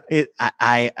 I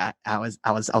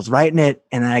was writing it,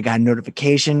 and then I got a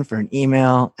notification for an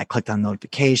email. I clicked on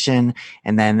notification,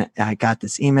 and then I got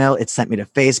this email. It sent me to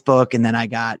Facebook, and then I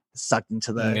got sucked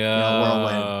into the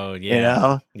whirlwind.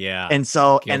 Yeah. And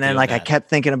so, and then I kept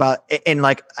thinking about it, and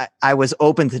I was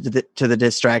open to the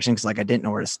distraction because I didn't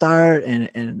know where to start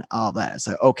and all that.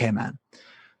 So okay, man.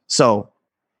 So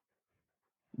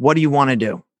what do you want to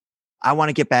do? I want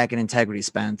to get back in integrity,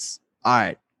 Spence. All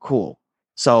right, cool.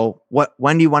 So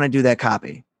when do you want to do that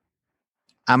copy?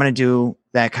 I'm going to do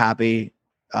that copy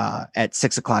at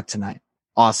 6 o'clock tonight.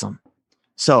 Awesome.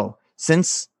 So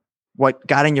since what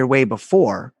got in your way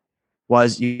before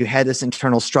was you had this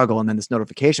internal struggle and then this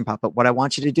notification pop up, what I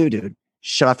want you to do, dude,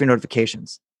 shut off your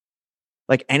notifications.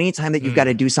 Like anytime that you've got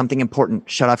to do something important,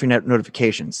 shut off your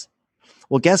notifications.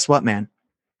 Well, guess what, man?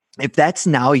 If that's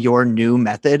now your new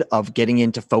method of getting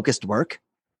into focused work,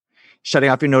 shutting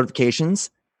off your notifications,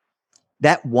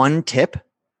 that one tip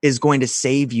is going to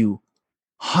save you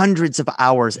hundreds of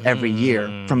hours every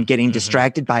year from getting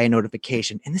distracted by a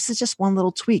notification. And this is just one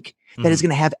little tweak that is going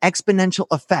to have exponential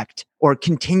effect or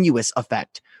continuous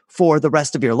effect for the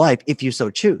rest of your life if you so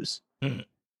choose. Mhm.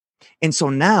 And so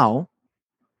now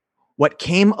what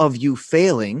came of you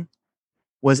failing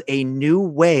was a new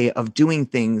way of doing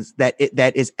things that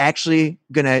is actually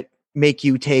going to make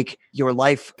you take your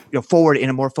life forward in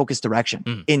a more focused direction.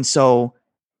 Mm. And so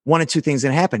one of two things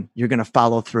going to happen. You're going to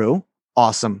follow through.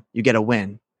 Awesome. You get a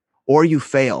win, or you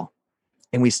fail.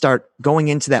 And we start going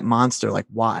into that monster. Like,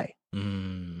 why?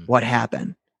 What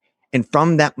happened? And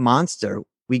from that monster,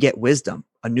 we get wisdom,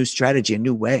 a new strategy, a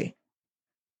new way.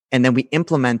 And then we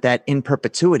implement that in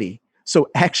perpetuity. So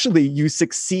actually you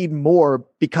succeed more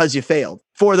because you failed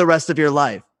for the rest of your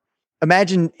life.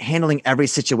 Imagine handling every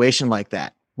situation like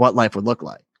that, what life would look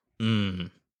like.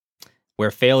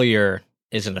 Where failure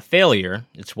isn't a failure,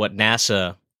 it's what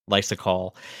NASA likes to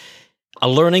call a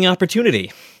learning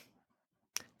opportunity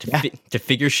to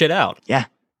figure shit out. Yeah.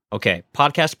 Okay.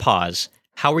 Podcast pause.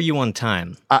 How are you on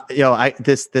time?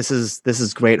 This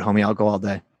is great, homie. I'll go all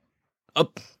day. Oh,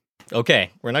 okay.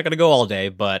 We're not going to go all day,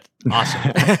 but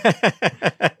awesome.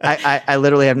 I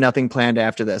literally have nothing planned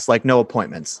after this, like no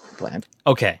appointments planned.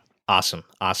 Okay. Awesome.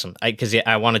 Because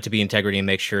I wanted to be integrity and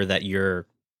make sure that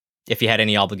if you had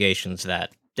any obligations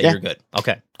that you're good.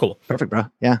 Okay, cool. Perfect, bro.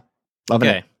 Yeah. Loving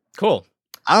it. Cool.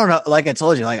 I don't know. Like I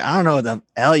told you, I don't know what the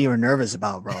hell you were nervous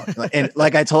about, bro. And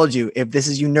like I told you, if this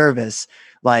is you nervous,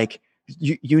 like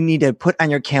you need to put on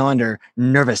your calendar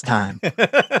nervous time.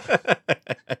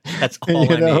 That's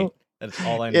all I need. That's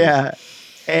all I need. Yeah.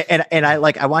 And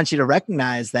I want you to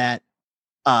recognize that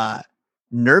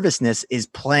nervousness is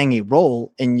playing a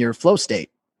role in your flow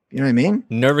state. You know what I mean?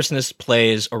 Nervousness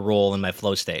plays a role in my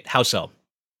flow state. How so?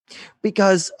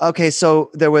 Because, okay,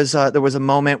 so there was a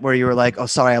moment where you were like, oh,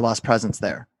 sorry, I lost presence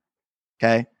there.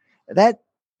 Okay. That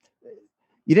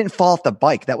you didn't fall off the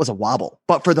bike. That was a wobble.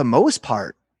 But for the most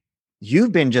part,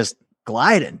 you've been just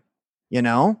gliding,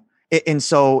 And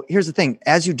so here's the thing.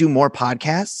 As you do more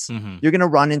podcasts, you're going to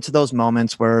run into those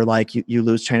moments where like you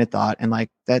lose train of thought, and like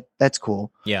that's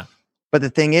cool. Yeah. But the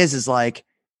thing is like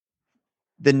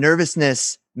the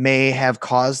nervousness may have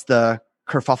caused the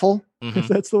kerfuffle, if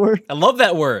that's the word. I love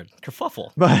that word,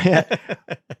 kerfuffle. But, yeah.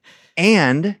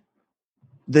 And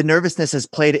the nervousness has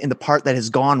played in the part that has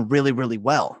gone really, really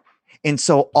well. And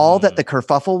so all that the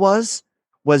kerfuffle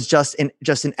was just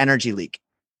an energy leak.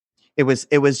 It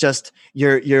was just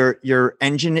your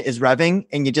engine is revving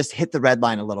and you just hit the red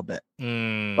line a little bit.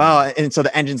 Wow. And so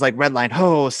the engine's like, red line,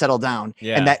 settle down.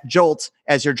 Yeah. And that jolt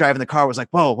as you're driving the car was like,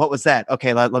 whoa, what was that?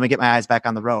 Okay, let me get my eyes back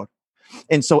on the road.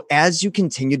 And so as you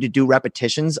continue to do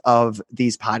repetitions of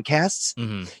these podcasts,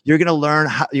 you're going to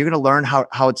learn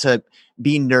how to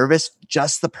be nervous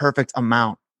just the perfect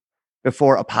amount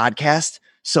before a podcast.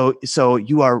 So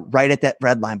you are right at that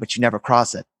red line, but you never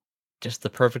cross it. Just the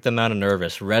perfect amount of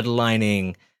nervous.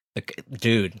 Redlining.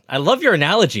 Dude, I love your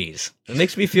analogies. It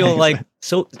makes me feel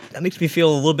that makes me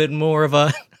feel a little bit more of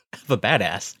a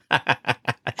badass.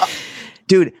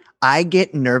 Dude, I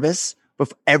get nervous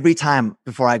every time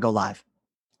before I go live.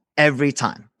 Every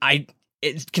time.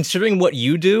 Considering what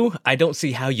you do, I don't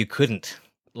see how you couldn't.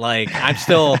 Like, I'm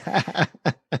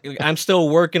still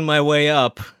working my way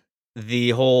up the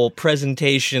whole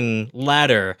presentation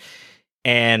ladder.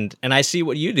 And I see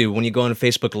what you do when you go on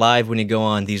Facebook Live, when you go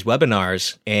on these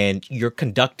webinars, and you're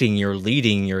conducting, you're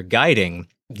leading, you're guiding,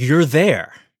 you're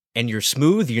there, and you're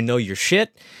smooth, you know your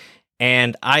shit.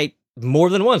 And more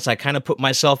than once, I kind of put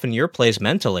myself in your place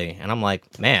mentally, and I'm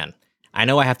like, man, I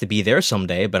know I have to be there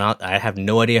someday, but I have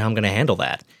no idea how I'm going to handle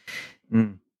that.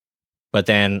 But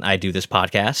then I do this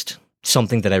podcast,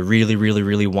 something that I really, really,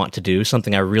 really want to do,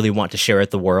 something I really want to share with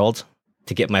the world,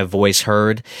 to get my voice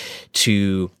heard,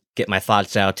 to get my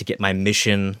thoughts out, to get my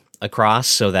mission across,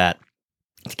 so that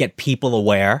to get people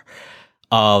aware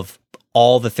of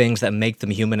all the things that make them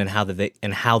human and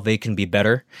how they can be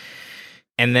better.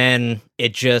 And then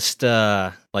it just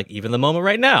like even the moment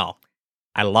right now,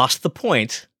 I lost the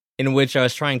point in which I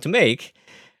was trying to make,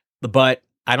 but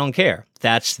I don't care.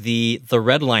 That's the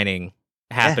redlining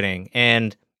happening,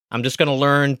 and I'm just going to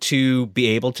learn to be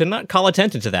able to not call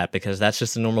attention to that, because that's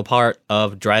just a normal part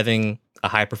of driving a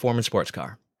high performance sports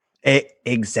car.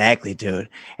 Exactly, dude.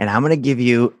 And I'm gonna give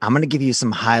you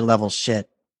some high level shit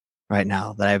right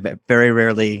now that I very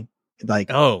rarely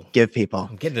give people.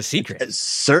 I'm getting the secret.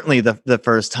 Certainly the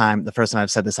first time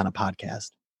I've said this on a podcast.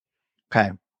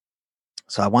 Okay.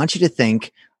 So I want you to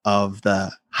think of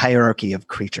the hierarchy of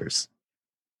creatures.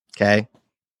 Okay.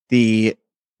 The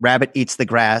rabbit eats the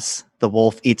grass, the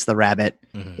wolf eats the rabbit,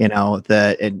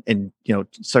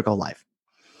 circle of life.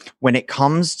 When it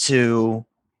comes to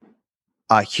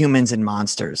humans and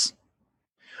monsters,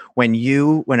 when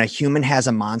a human has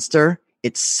a monster,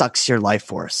 it sucks your life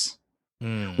force.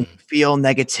 Mm. Feel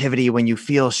negativity, when you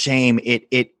feel shame,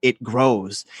 it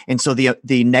grows. And so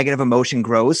the negative emotion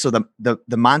grows. So the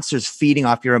monster's feeding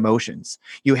off your emotions.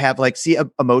 You have like, see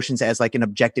emotions as like an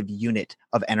objective unit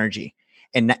of energy.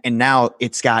 And now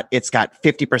it's got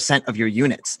 50% of your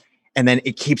units. And then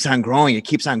it keeps on growing. It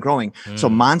keeps on growing. So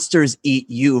monsters eat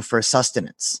you for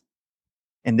sustenance.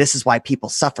 And this is why people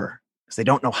suffer, because they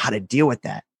don't know how to deal with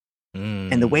that.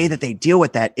 And the way that they deal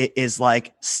with that is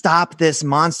like, stop this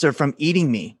monster from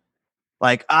eating me.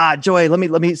 Like, joy,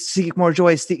 let me seek more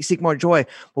joy, seek more joy.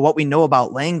 But what we know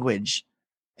about language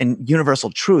and universal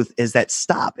truth is that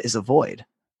stop is avoid.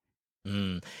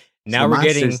 Now So we're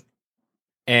getting,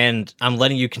 and I'm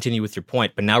letting you continue with your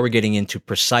point, but now we're getting into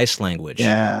precise language.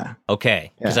 Yeah.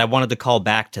 Okay. Because I wanted to call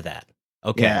back to that.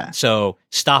 Okay. Yeah. So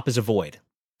stop is avoid.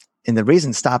 And the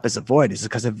reason stop is avoid is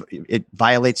because it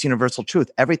violates universal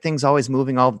truth. Everything's always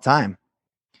moving all the time.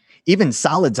 Even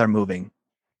solids are moving.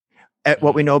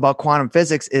 What we know about quantum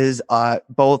physics is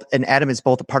both an atom is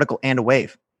both a particle and a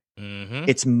wave.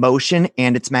 It's motion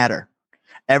and it's matter.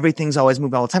 Everything's always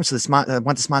moving all the time. So I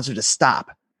want this monster to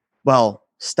stop. Well,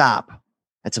 stop.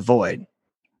 That's avoid.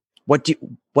 What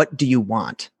do you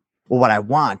want? Well, what I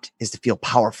want is to feel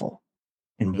powerful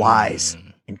and wise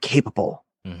and capable.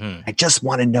 I just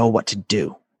want to know what to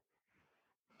do.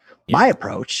 Yeah. My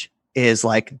approach is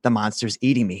like, the monster's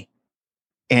eating me.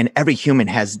 And every human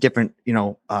has different,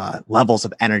 levels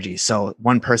of energy. So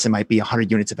one person might be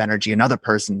 100 units of energy. Another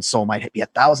person's soul might be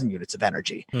 1,000 units of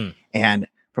energy. And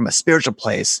from a spiritual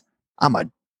place, I'm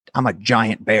a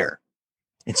giant bear.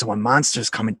 And so when monsters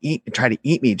come and try to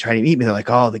eat me, they're like,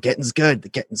 oh, the getting's good.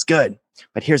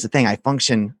 But here's the thing. I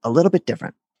function a little bit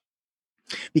different,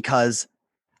 because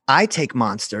I take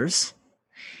monsters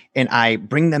and I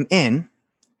bring them in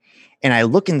and I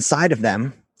look inside of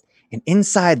them, and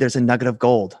inside there's a nugget of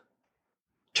gold.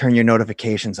 Turn your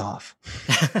notifications off.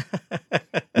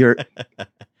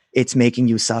 It's making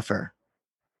you suffer.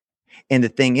 And the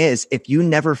thing is, if you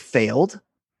never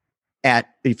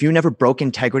broke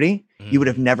integrity, you would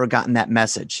have never gotten that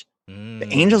message. The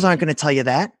angels aren't going to tell you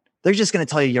that. They're just going to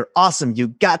tell you, you're awesome. You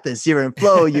got this. You're in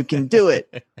flow. You can do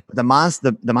it. The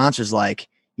monster's like,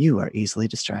 you are easily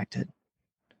distracted.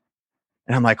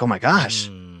 And I'm like, oh my gosh.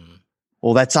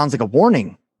 Well, that sounds like a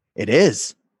warning. It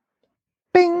is.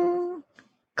 Bing.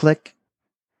 Click.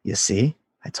 You see,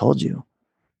 I told you.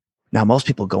 Now, most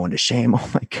people go into shame.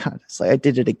 Oh my God. It's like, I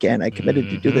did it again. I committed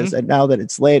to do this. And now that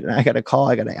it's late and I got to call,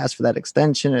 I got to ask for that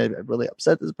extension. I really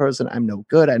upset this person. I'm no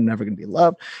good. I'm never going to be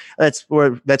loved. That's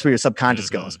where your subconscious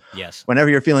goes. Yes. Whenever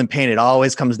you're feeling pain, it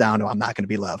always comes down to, I'm not going to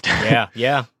be loved.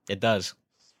 Yeah, it does.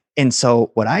 And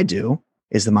so what I do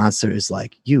is, the monster is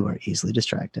like, you are easily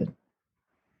distracted.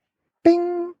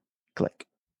 Bing. Click.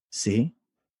 See?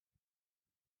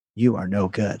 You are no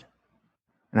good.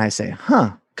 And I say,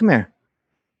 come here.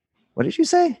 What did you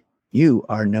say? You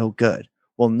are no good.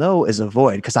 Well, no is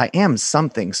avoid, because I am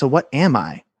something. So what am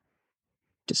I?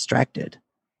 Distracted.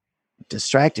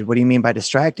 Distracted. What do you mean by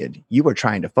distracted? You were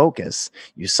trying to focus.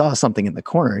 You saw something in the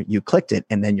corner. You clicked it.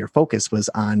 And then your focus was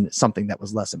on something that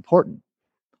was less important.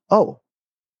 Oh,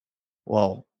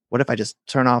 well, what if I just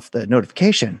turn off the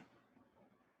notification?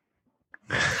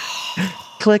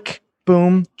 Click,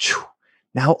 boom.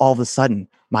 Now, all of a sudden,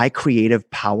 my creative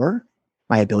power,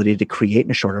 my ability to create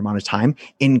in a shorter amount of time,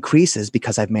 increases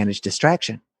because I've managed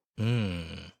distraction.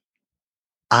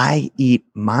 I eat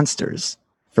monsters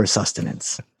for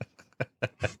sustenance.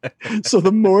 So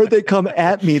the more they come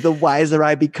at me, the wiser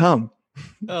I become.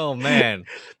 Oh, man.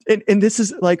 And this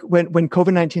is like when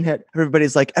COVID-19 hit,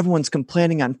 everybody's like, everyone's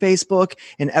complaining on Facebook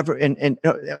and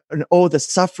the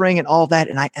suffering and all that.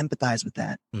 And I empathize with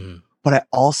that. But I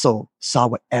also saw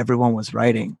what everyone was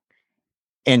writing.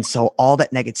 And so all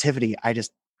that negativity, I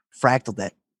just fractaled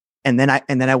it. And then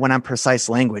I went on precise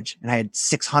language, and I had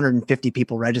 650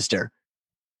 people register.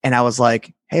 And I was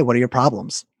like, hey, what are your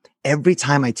problems? Every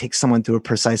time I take someone through a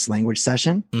precise language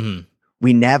session,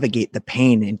 we navigate the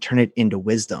pain and turn it into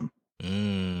wisdom.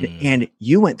 And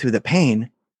you went through the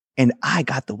pain and I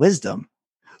got the wisdom.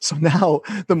 So now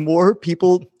the more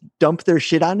people dump their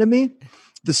shit onto me,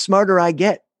 the smarter I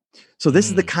get. So this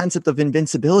is the concept of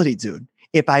invincibility, dude.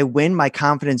 If I win, my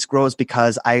confidence grows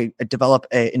because I develop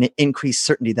an increased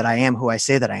certainty that I am who I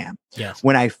say that I am. Yes.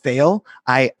 When I fail,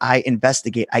 I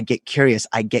investigate, I get curious,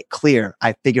 I get clear,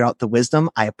 I figure out the wisdom,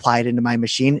 I apply it into my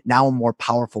machine. Now I'm more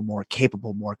powerful, more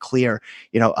capable, more clear,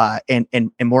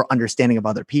 and more understanding of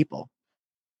other people.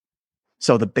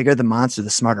 So the bigger the monster, the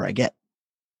smarter I get.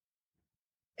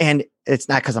 And it's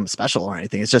not because I'm special or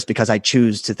anything. It's just because I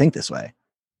choose to think this way.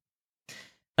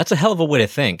 That's a hell of a way to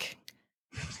think.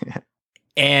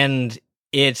 And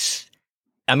it's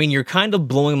I mean, you're kind of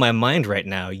blowing my mind right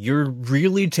now. You're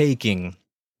really taking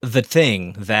the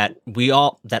thing that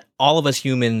all of us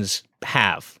humans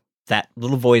have, that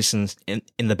little voice in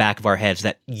the back of our heads,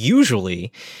 that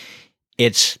usually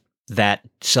it's that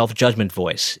self-judgment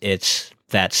voice. It's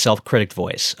that self-critic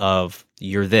voice of,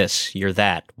 you're this, you're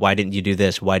that. Why didn't you do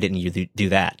this? Why didn't you do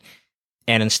that?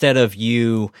 And instead of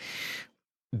you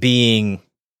being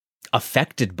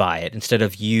affected by it, instead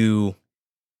of you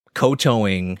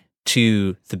kowtowing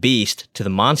to the beast, to the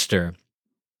monster,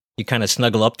 you kind of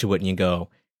snuggle up to it and you go,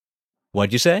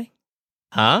 what'd you say?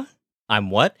 Huh?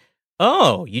 I'm what?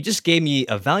 Oh, you just gave me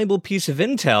a valuable piece of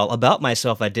intel about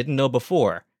myself I didn't know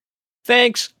before.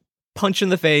 Thanks. Punch in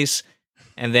the face.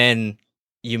 And then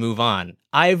you move on.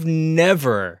 I've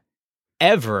never,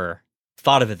 ever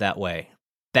thought of it that way.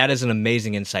 That is an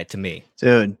amazing insight to me.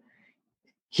 Dude,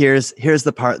 here's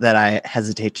the part that I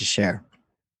hesitate to share.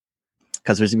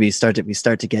 Because we start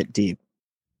to get deep.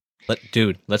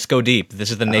 Let's go deep.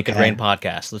 This is the Naked Rain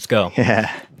podcast. Let's go.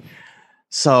 Yeah.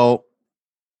 So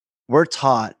we're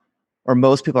taught, or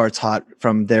most people are taught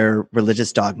from their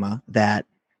religious dogma, that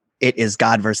it is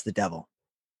God versus the devil.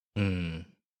 Mm.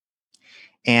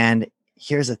 And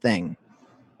here's the thing.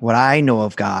 What I know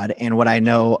of God and what I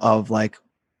know of like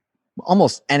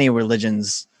almost any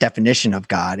religion's definition of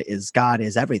God is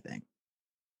everything.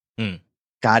 Mm.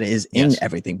 God is in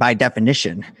everything. By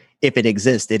definition, if it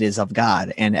exists, it is of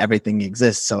God, and everything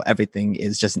exists. So everything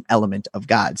is just an element of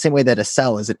God. Same way that a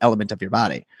cell is an element of your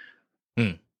body.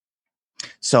 Mm.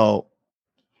 So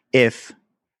if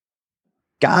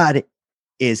God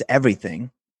is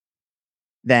everything,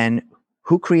 then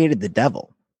who created the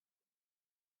devil?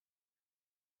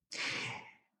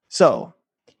 So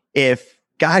if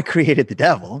God created the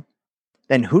devil,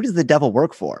 then who does the devil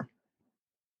work for?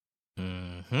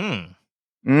 Mm-hmm.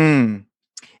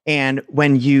 And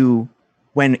when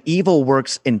evil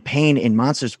works in pain and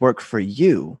monsters work for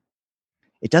you,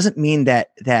 it doesn't mean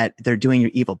that they're doing your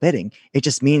evil bidding. It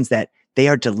just means that they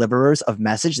are deliverers of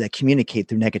message that communicate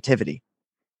through negativity.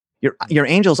 Your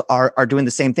angels are doing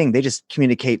the same thing. They just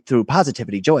communicate through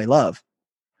positivity, joy, love.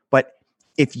 But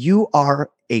if you are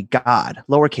a God,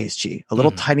 lowercase g, a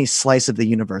little tiny slice of the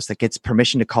universe that gets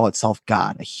permission to call itself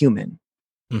God, a human,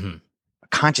 a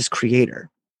conscious creator,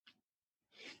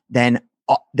 then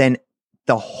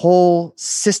the whole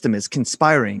system is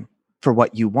conspiring for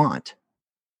what you want.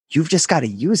 You've just got to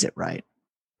use it right.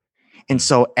 And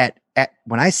so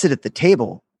when I sit at the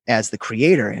table as the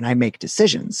creator and I make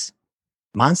decisions,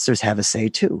 monsters have a say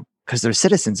too, because they're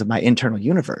citizens of my internal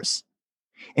universe.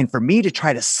 And for me to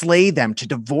try to slay them, to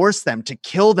divorce them, to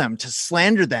kill them, to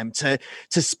slander them, to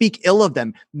speak ill of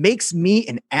them makes me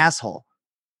an asshole.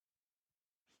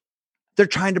 They're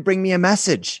trying to bring me a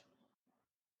message.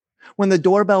 When the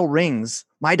doorbell rings,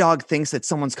 my dog thinks that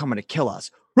someone's coming to kill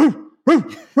us. And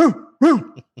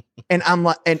I'm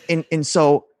like, and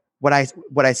so what I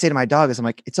say to my dog is, I'm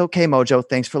like, it's okay, Mojo.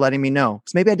 Thanks for letting me know.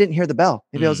 Because maybe I didn't hear the bell.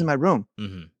 Maybe I was in my room.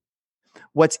 Mm-hmm.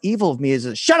 What's evil of me is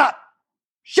shut up.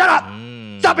 Shut up.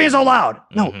 Stop being so loud.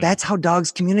 No, that's how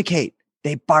dogs communicate.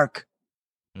 They bark.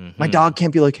 My dog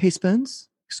can't be like, hey, Spence,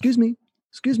 excuse me.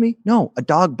 No, a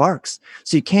dog barks.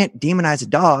 So you can't demonize a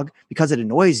dog because it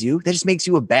annoys you. That just makes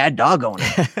you a bad dog owner.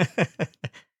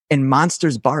 And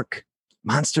monsters bark.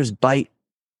 Monsters bite.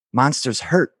 Monsters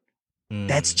hurt.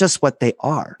 That's just what they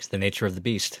are. It's the nature of the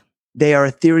beast. They are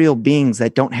ethereal beings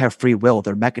that don't have free will.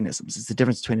 They're mechanisms. It's the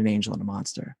difference between an angel and a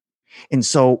monster. And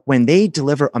so when they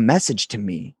deliver a message to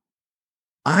me,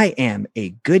 I am a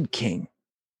good king.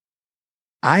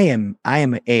 I'm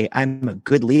a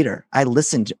good leader. I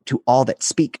listen to all that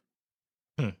speak.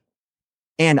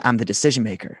 And I'm the decision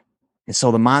maker. And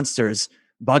so the monster's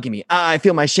bugging me. I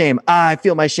feel my shame. I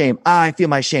feel my shame. I feel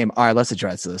my shame. All right, let's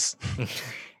address this.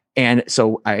 And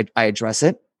so I address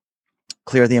it,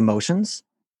 clear the emotions.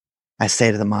 I say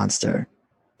to the monster,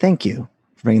 thank you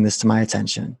for bringing this to my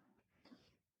attention.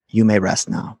 You may rest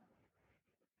now.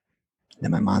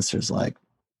 Then my monster's like,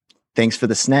 thanks for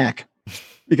the snack.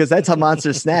 Because that's how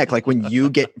monsters snack. Like when you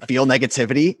feel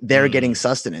negativity, they're getting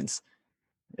sustenance.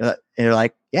 And you're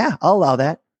like, yeah, I'll allow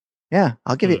that. Yeah,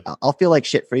 I'll give you, I'll feel like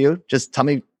shit for you. Just tell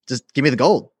me, just give me the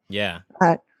gold. Yeah. All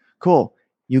right, cool.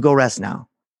 You go rest now.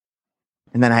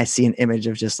 And then I see an image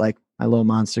of just like my little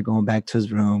monster going back to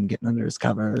his room, getting under his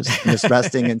covers, and just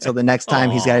resting until the next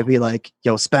time he's got to be like,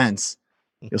 yo, Spence,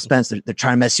 they're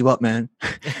trying to mess you up, man.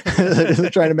 They're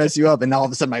trying to mess you up. And all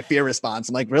of a sudden my fear response,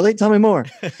 I'm like, really? Tell me more.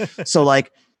 So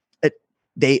like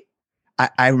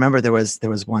I remember there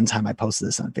was one time I posted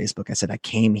this on Facebook. I said, I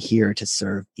came here to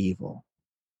serve evil.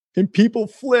 and people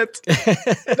flipped.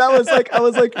 And I was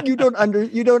like, you don't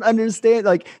understand.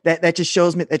 Like that just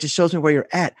shows me where you're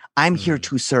at. I'm here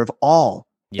to serve all.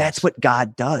 Yes. That's what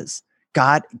God does.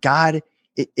 God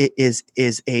is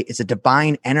a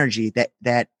divine energy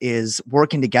that is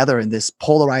working together in this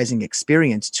polarizing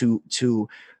experience to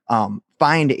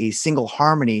find a single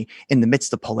harmony in the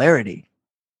midst of polarity.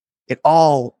 It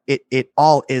all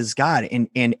is God.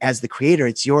 And as the creator,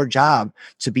 it's your job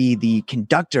to be the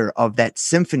conductor of that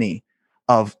symphony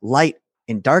of light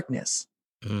and darkness.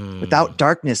 Without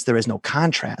darkness, there is no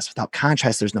contrast. Without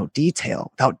contrast, there's no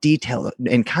detail. Without detail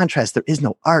and contrast, there is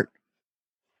no art.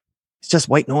 It's just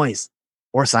white noise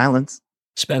or silence.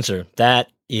 Spencer, that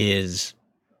is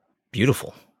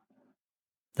beautiful.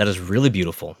 That is really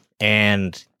beautiful.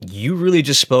 And you really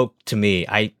just spoke to me.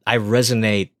 I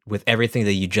resonate with everything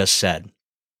that you just said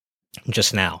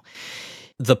just now.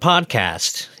 The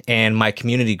podcast and my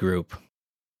community group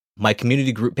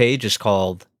page is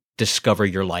called Discover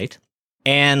Your Light.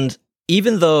 And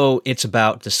even though it's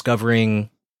about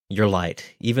discovering your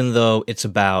light, even though it's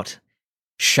about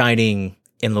shining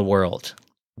in the world,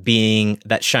 being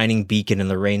that shining beacon in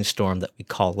the rainstorm that we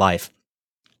call life,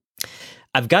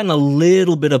 I've gotten a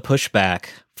little bit of pushback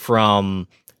from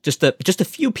just a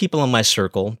few people in my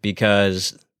circle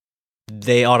because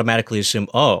they automatically assume,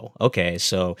 oh, okay,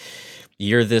 so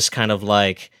you're this kind of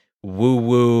like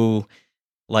woo-woo,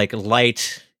 like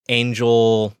light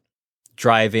angel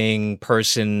driving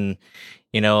person,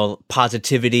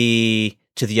 positivity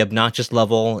to the obnoxious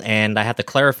level. And I have to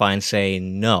clarify and say,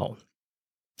 no,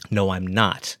 I'm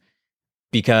not.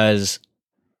 Because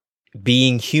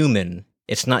being human,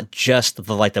 it's not just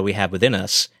the light that we have within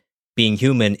us. Being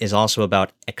human is also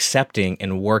about accepting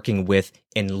and working with,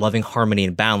 in loving harmony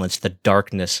and balance, the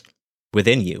darkness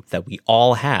within you that we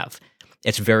all have.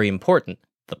 It's very important.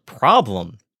 The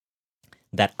problem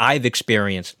that I've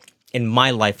experienced in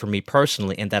my life, for me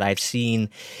personally, and that I've seen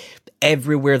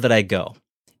everywhere that I go,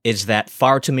 is that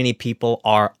far too many people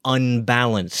are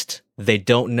unbalanced. They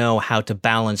don't know how to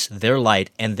balance their light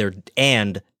and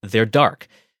their dark.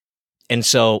 And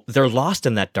so they're lost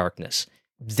in that darkness.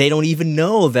 They don't even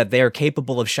know that they are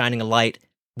capable of shining a light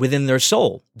within their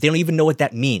soul. They don't even know what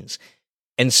that means.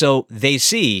 And so they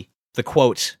see the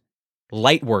quote,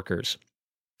 light workers,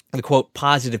 the quote,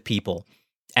 positive people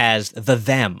as the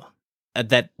them,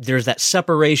 that there's that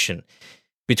separation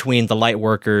between the light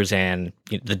workers and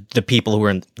the people who are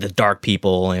in the dark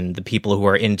people and the people who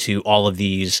are into all of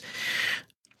these.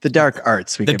 The dark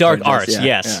arts. The dark arts,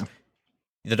 yes. Yeah.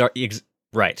 The dark,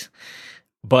 right.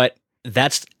 But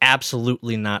that's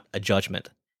absolutely not a judgment.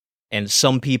 And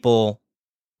some people,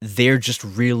 they're just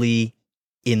really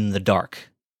in the dark.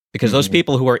 Because those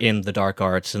people who are in the dark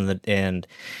arts and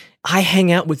I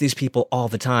hang out with these people all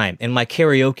the time. In my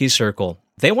karaoke circle,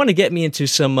 they want to get me into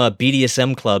some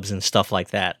BDSM clubs and stuff like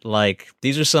that. Like,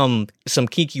 these are some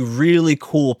kinky, really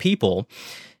cool people,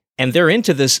 and they're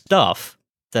into this stuff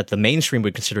that the mainstream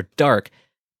would consider dark.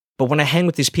 But when I hang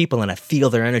with these people and I feel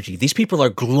their energy, these people are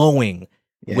glowing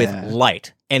with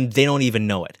light, and they don't even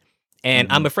know it. And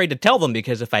I'm afraid to tell them,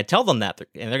 because if I tell them that,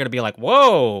 and they're going to be like,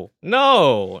 whoa,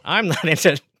 no, I'm not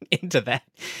into that.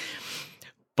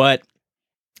 But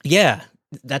yeah,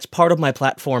 that's part of my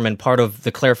platform and part of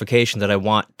the clarification that I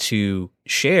want to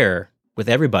share with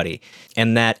everybody.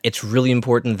 And that it's really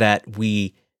important that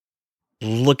we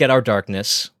look at our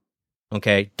darkness,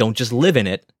 okay? Don't just live in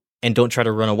it, and don't try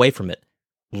to run away from it.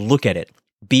 Look at it,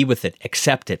 be with it,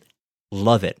 accept it,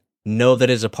 love it. Know that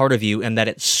it is a part of you and that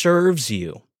it serves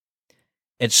you.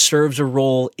 It serves a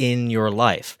role in your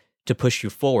life to push you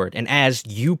forward. And as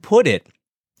you put it,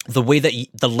 the way that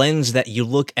the lens that you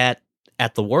look at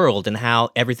the world and how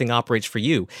everything operates for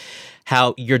you,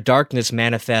 how your darkness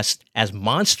manifests as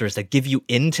monsters that give you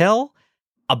intel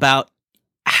about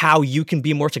how you can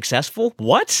be more successful.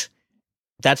 What?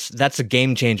 That's a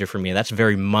game changer for me. That's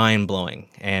very mind-blowing.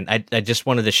 And I just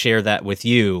wanted to share that with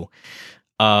you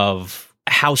of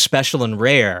how special and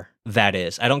rare that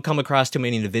is. I don't come across too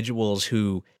many individuals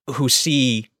who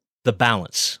see the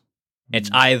balance.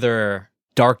 It's either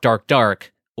dark, dark,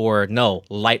 dark, or no,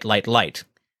 light, light, light.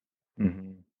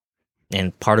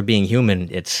 And part of being human,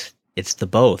 it's the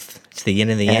both. It's the yin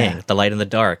and the yang, the light and the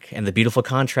dark, and the beautiful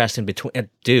contrast in between.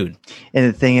 Dude.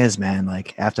 And the thing is, man,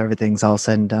 like, after everything's all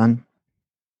said and done,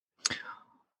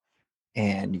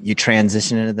 and you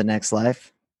transition into the next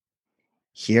life,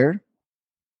 here,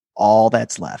 all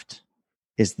that's left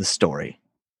is the story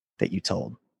that you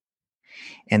told.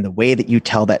 And the way that you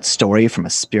tell that story from a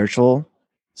spiritual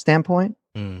standpoint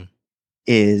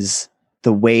is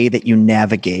the way that you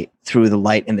navigate through the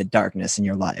light and the darkness in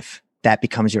your life. that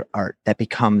becomes your art. That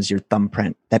becomes your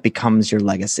thumbprint. That becomes your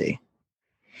legacy.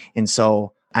 And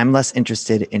so I'm less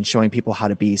interested in showing people how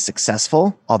to be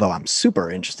successful, although I'm super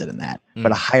interested in that.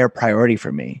 But a higher priority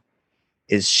for me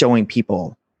is showing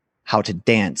people how to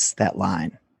dance that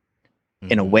line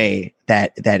in a way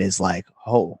that is like,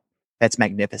 oh, that's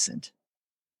magnificent.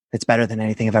 That's better than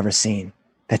anything I've ever seen.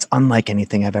 That's unlike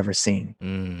anything I've ever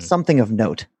seen. Something of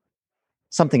note,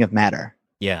 something of matter.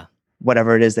 Yeah.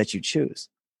 Whatever it is that you choose.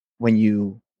 When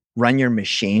you run your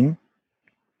machine,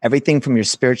 everything from your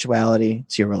spirituality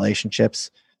to your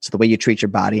relationships, to the way you treat your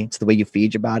body, to the way you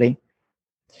feed your body,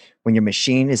 when your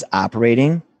machine is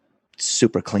operating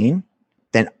super clean,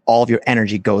 then all of your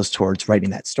energy goes towards writing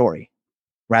that story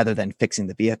rather than fixing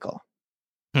the vehicle.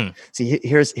 See,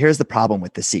 here's the problem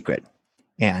with The Secret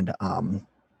and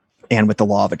with the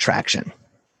law of attraction.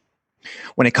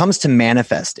 When it comes to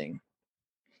manifesting,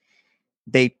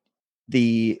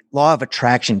 the law of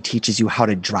attraction teaches you how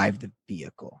to drive the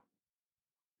vehicle.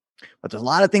 But there's a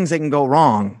lot of things that can go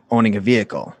wrong owning a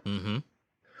vehicle.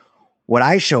 What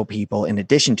I show people, in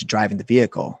addition to driving the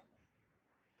vehicle,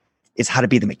 is how to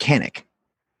be the mechanic.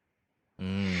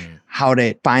 How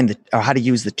to find how to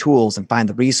use the tools and find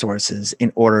the resources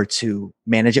in order to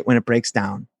manage it when it breaks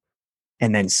down,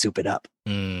 and then soup it up.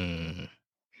 And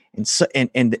so,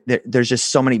 there's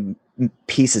just so many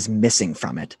pieces missing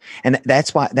from it, and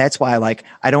that's why like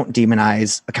I don't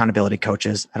demonize accountability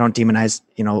coaches. I don't demonize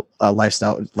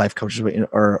life coaches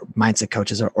or mindset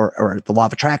coaches or the law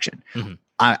of attraction.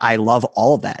 I love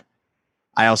all of that.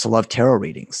 I also love tarot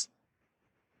readings.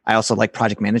 I also like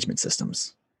project management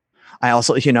systems. I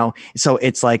also, so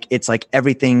it's like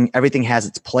everything has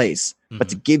its place, but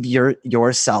to give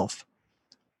yourself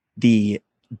the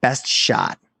best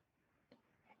shot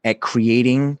at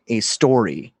creating a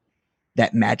story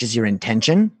that matches your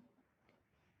intention,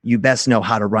 you best know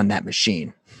how to run that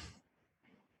machine.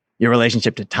 Your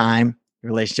relationship to time, your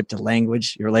relationship to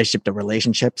language, your relationship to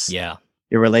relationships, your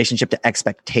relationship to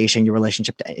expectation, your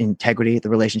relationship to integrity, the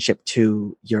relationship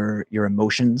to your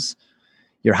emotions,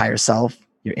 your higher self,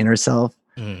 your inner self.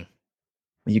 When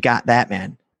you got that,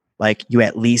 man, like you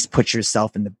at least put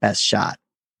yourself in the best shot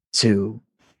to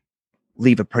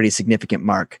leave a pretty significant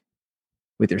mark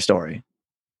with your story.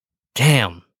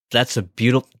 Damn, that's a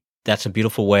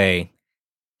beautiful way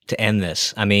to end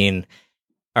this. I mean,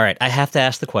 all right, I have to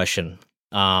ask the question.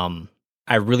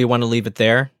 I really want to leave it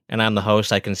there, and I'm the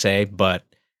host, I can say, but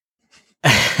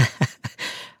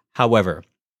however,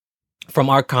 from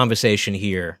our conversation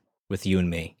here with you and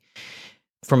me,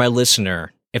 for my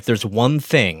listener, if there's one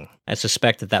thing, I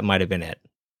suspect that might have been it,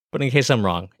 but in case I'm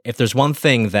wrong, if there's one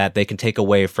thing that they can take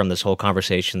away from this whole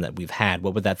conversation that we've had,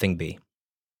 what would that thing be?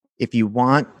 If you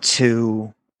want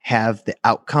to have the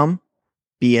outcome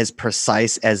be as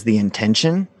precise as the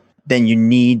intention, then you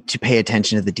need to pay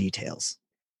attention to the details.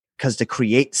 Because to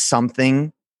create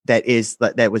something that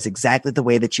was exactly the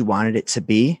way that you wanted it to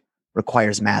be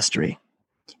requires mastery.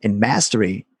 And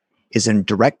mastery is in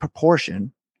direct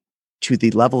proportion to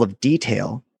the level of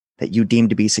detail that you deem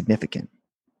to be significant.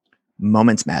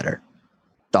 Moments matter.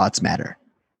 Thoughts matter.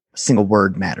 A single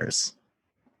word matters.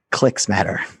 Clicks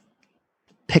matter.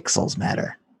 Pixels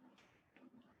matter.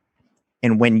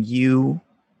 And when you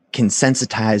can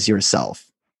sensitize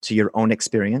yourself to your own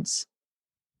experience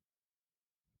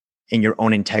and your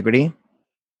own integrity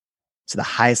to the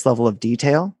highest level of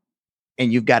detail,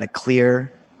 and you've got a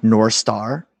clear North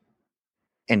Star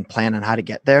and plan on how to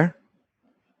get there,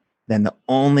 then the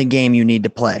only game you need to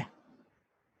play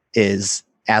is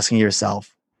asking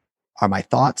yourself, are my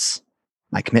thoughts,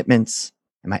 my commitments,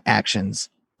 and my actions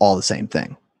all the same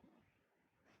thing?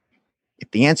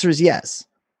 If the answer is yes,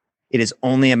 it is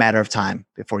only a matter of time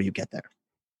before you get there.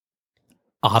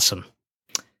 Awesome.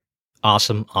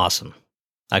 Awesome. Awesome.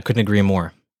 I couldn't agree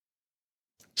more.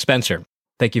 Spencer,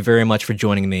 thank you very much for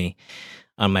joining me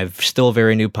on my still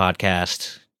very new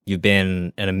podcast. You've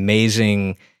been an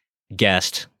amazing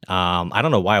guest. I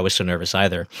don't know why I was so nervous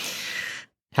either.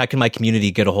 How can my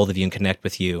community get a hold of you and connect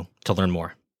with you to learn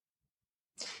more?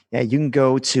 Yeah, you can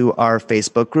go to our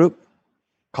Facebook group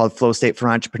called Flow State for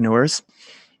Entrepreneurs.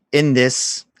 In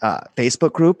this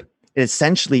Facebook group, it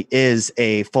essentially is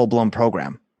a full-blown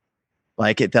program.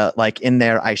 Like in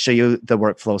there, I show you the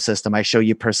workflow system. I show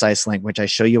you precise language. I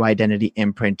show you identity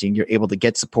imprinting. You're able to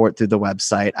get support through the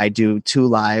website. I do 2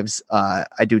 lives. I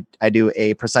do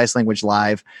a precise language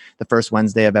live the first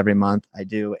Wednesday of every month. I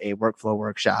do a workflow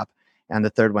workshop on the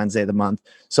third Wednesday of the month.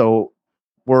 So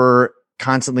we're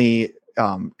constantly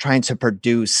trying to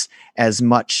produce as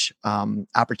much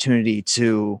opportunity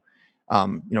to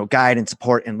guide and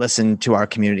support and listen to our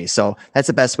community. So that's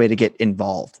the best way to get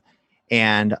involved.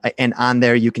 and on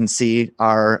there you can see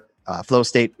our flow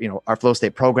state, our flow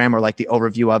state program, or like the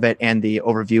overview of it, and the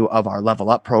overview of our level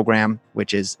up program,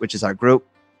 which is our group,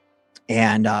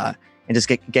 and just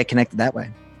get connected that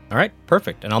way. All right,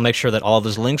 perfect. And I'll make sure that all of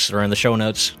those links are in the show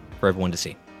notes for everyone to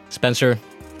see. Spencer,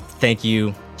 thank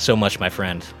you so much, my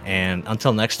friend. And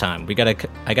until next time,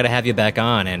 I gotta have you back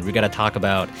on, and we gotta talk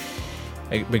about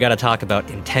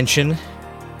intention.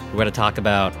 We gotta talk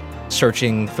about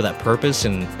searching for that purpose,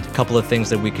 and a couple of things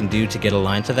that we can do to get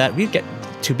aligned to that. We get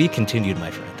to be continued,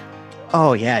 my friend.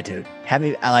 Oh yeah, dude.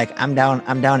 I'm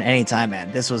down anytime,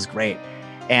 man. This was great.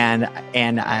 And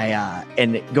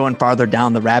going farther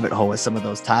down the rabbit hole with some of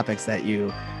those topics that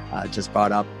you just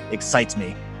brought up excites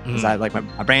me, because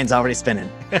my brain's already spinning.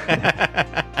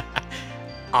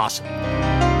 Awesome.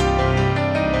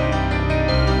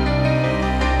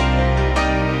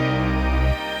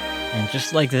 And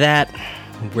just like that,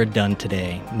 we're done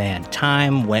today. Man,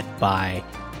 time went by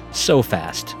so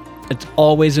fast. It's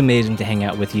always amazing to hang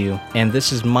out with you, and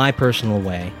this is my personal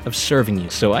way of serving you.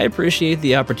 So I appreciate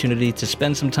the opportunity to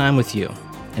spend some time with you,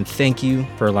 and thank you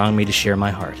for allowing me to share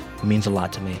my heart. It means a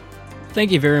lot to me.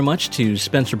 Thank you very much to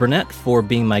Spencer Burnett for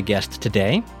being my guest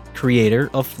today, creator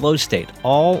of Flow State.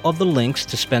 All of the links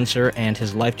to Spencer and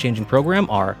his life-changing program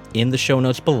are in the show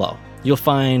notes below. You'll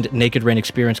find Naked Rain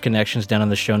Experience connections down in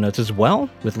the show notes as well,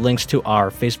 with links to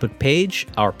our Facebook page,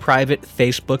 our private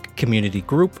Facebook community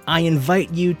group. I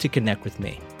invite you to connect with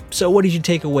me. So what did you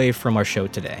take away from our show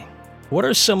today? What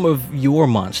are some of your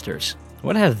monsters?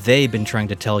 What have they been trying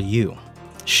to tell you?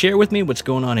 Share with me what's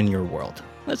going on in your world.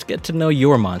 Let's get to know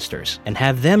your monsters and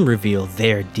have them reveal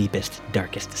their deepest,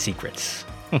 darkest secrets.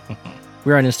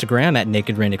 We're on Instagram at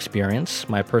Naked Rain Experience,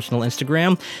 my personal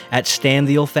Instagram at Stan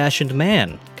the Old Fashioned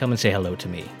Man. Come and say hello to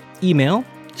me. Email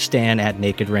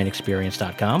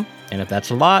stan@nakedrainexperience.com. And if that's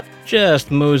a lot,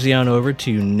 just mosey on over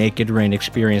to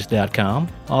nakedrainexperience.com.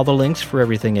 All the links for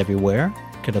everything everywhere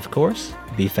can, of course,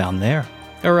 be found there.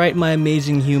 All right, my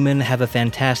amazing human, have a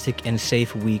fantastic and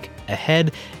safe week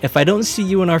ahead. If I don't see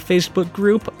you in our Facebook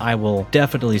group, I will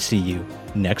definitely see you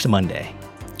next Monday.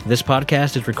 This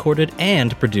podcast is recorded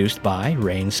and produced by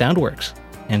Rain Soundworks.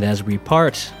 And as we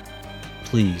part,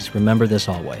 please remember this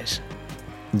always.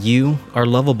 You are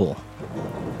lovable.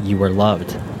 You are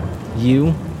loved.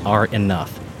 You are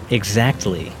enough,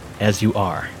 exactly as you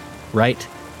are, right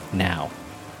now.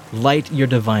 Light your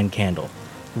divine candle.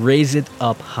 Raise it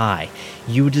up high.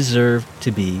 You deserve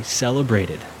to be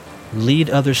celebrated. Lead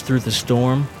others through the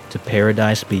storm to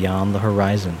paradise beyond the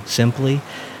horizon, simply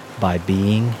by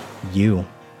being you.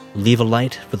 Leave a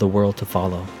light for the world to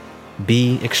follow.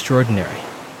 Be extraordinary.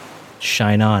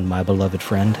 Shine on, my beloved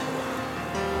friend.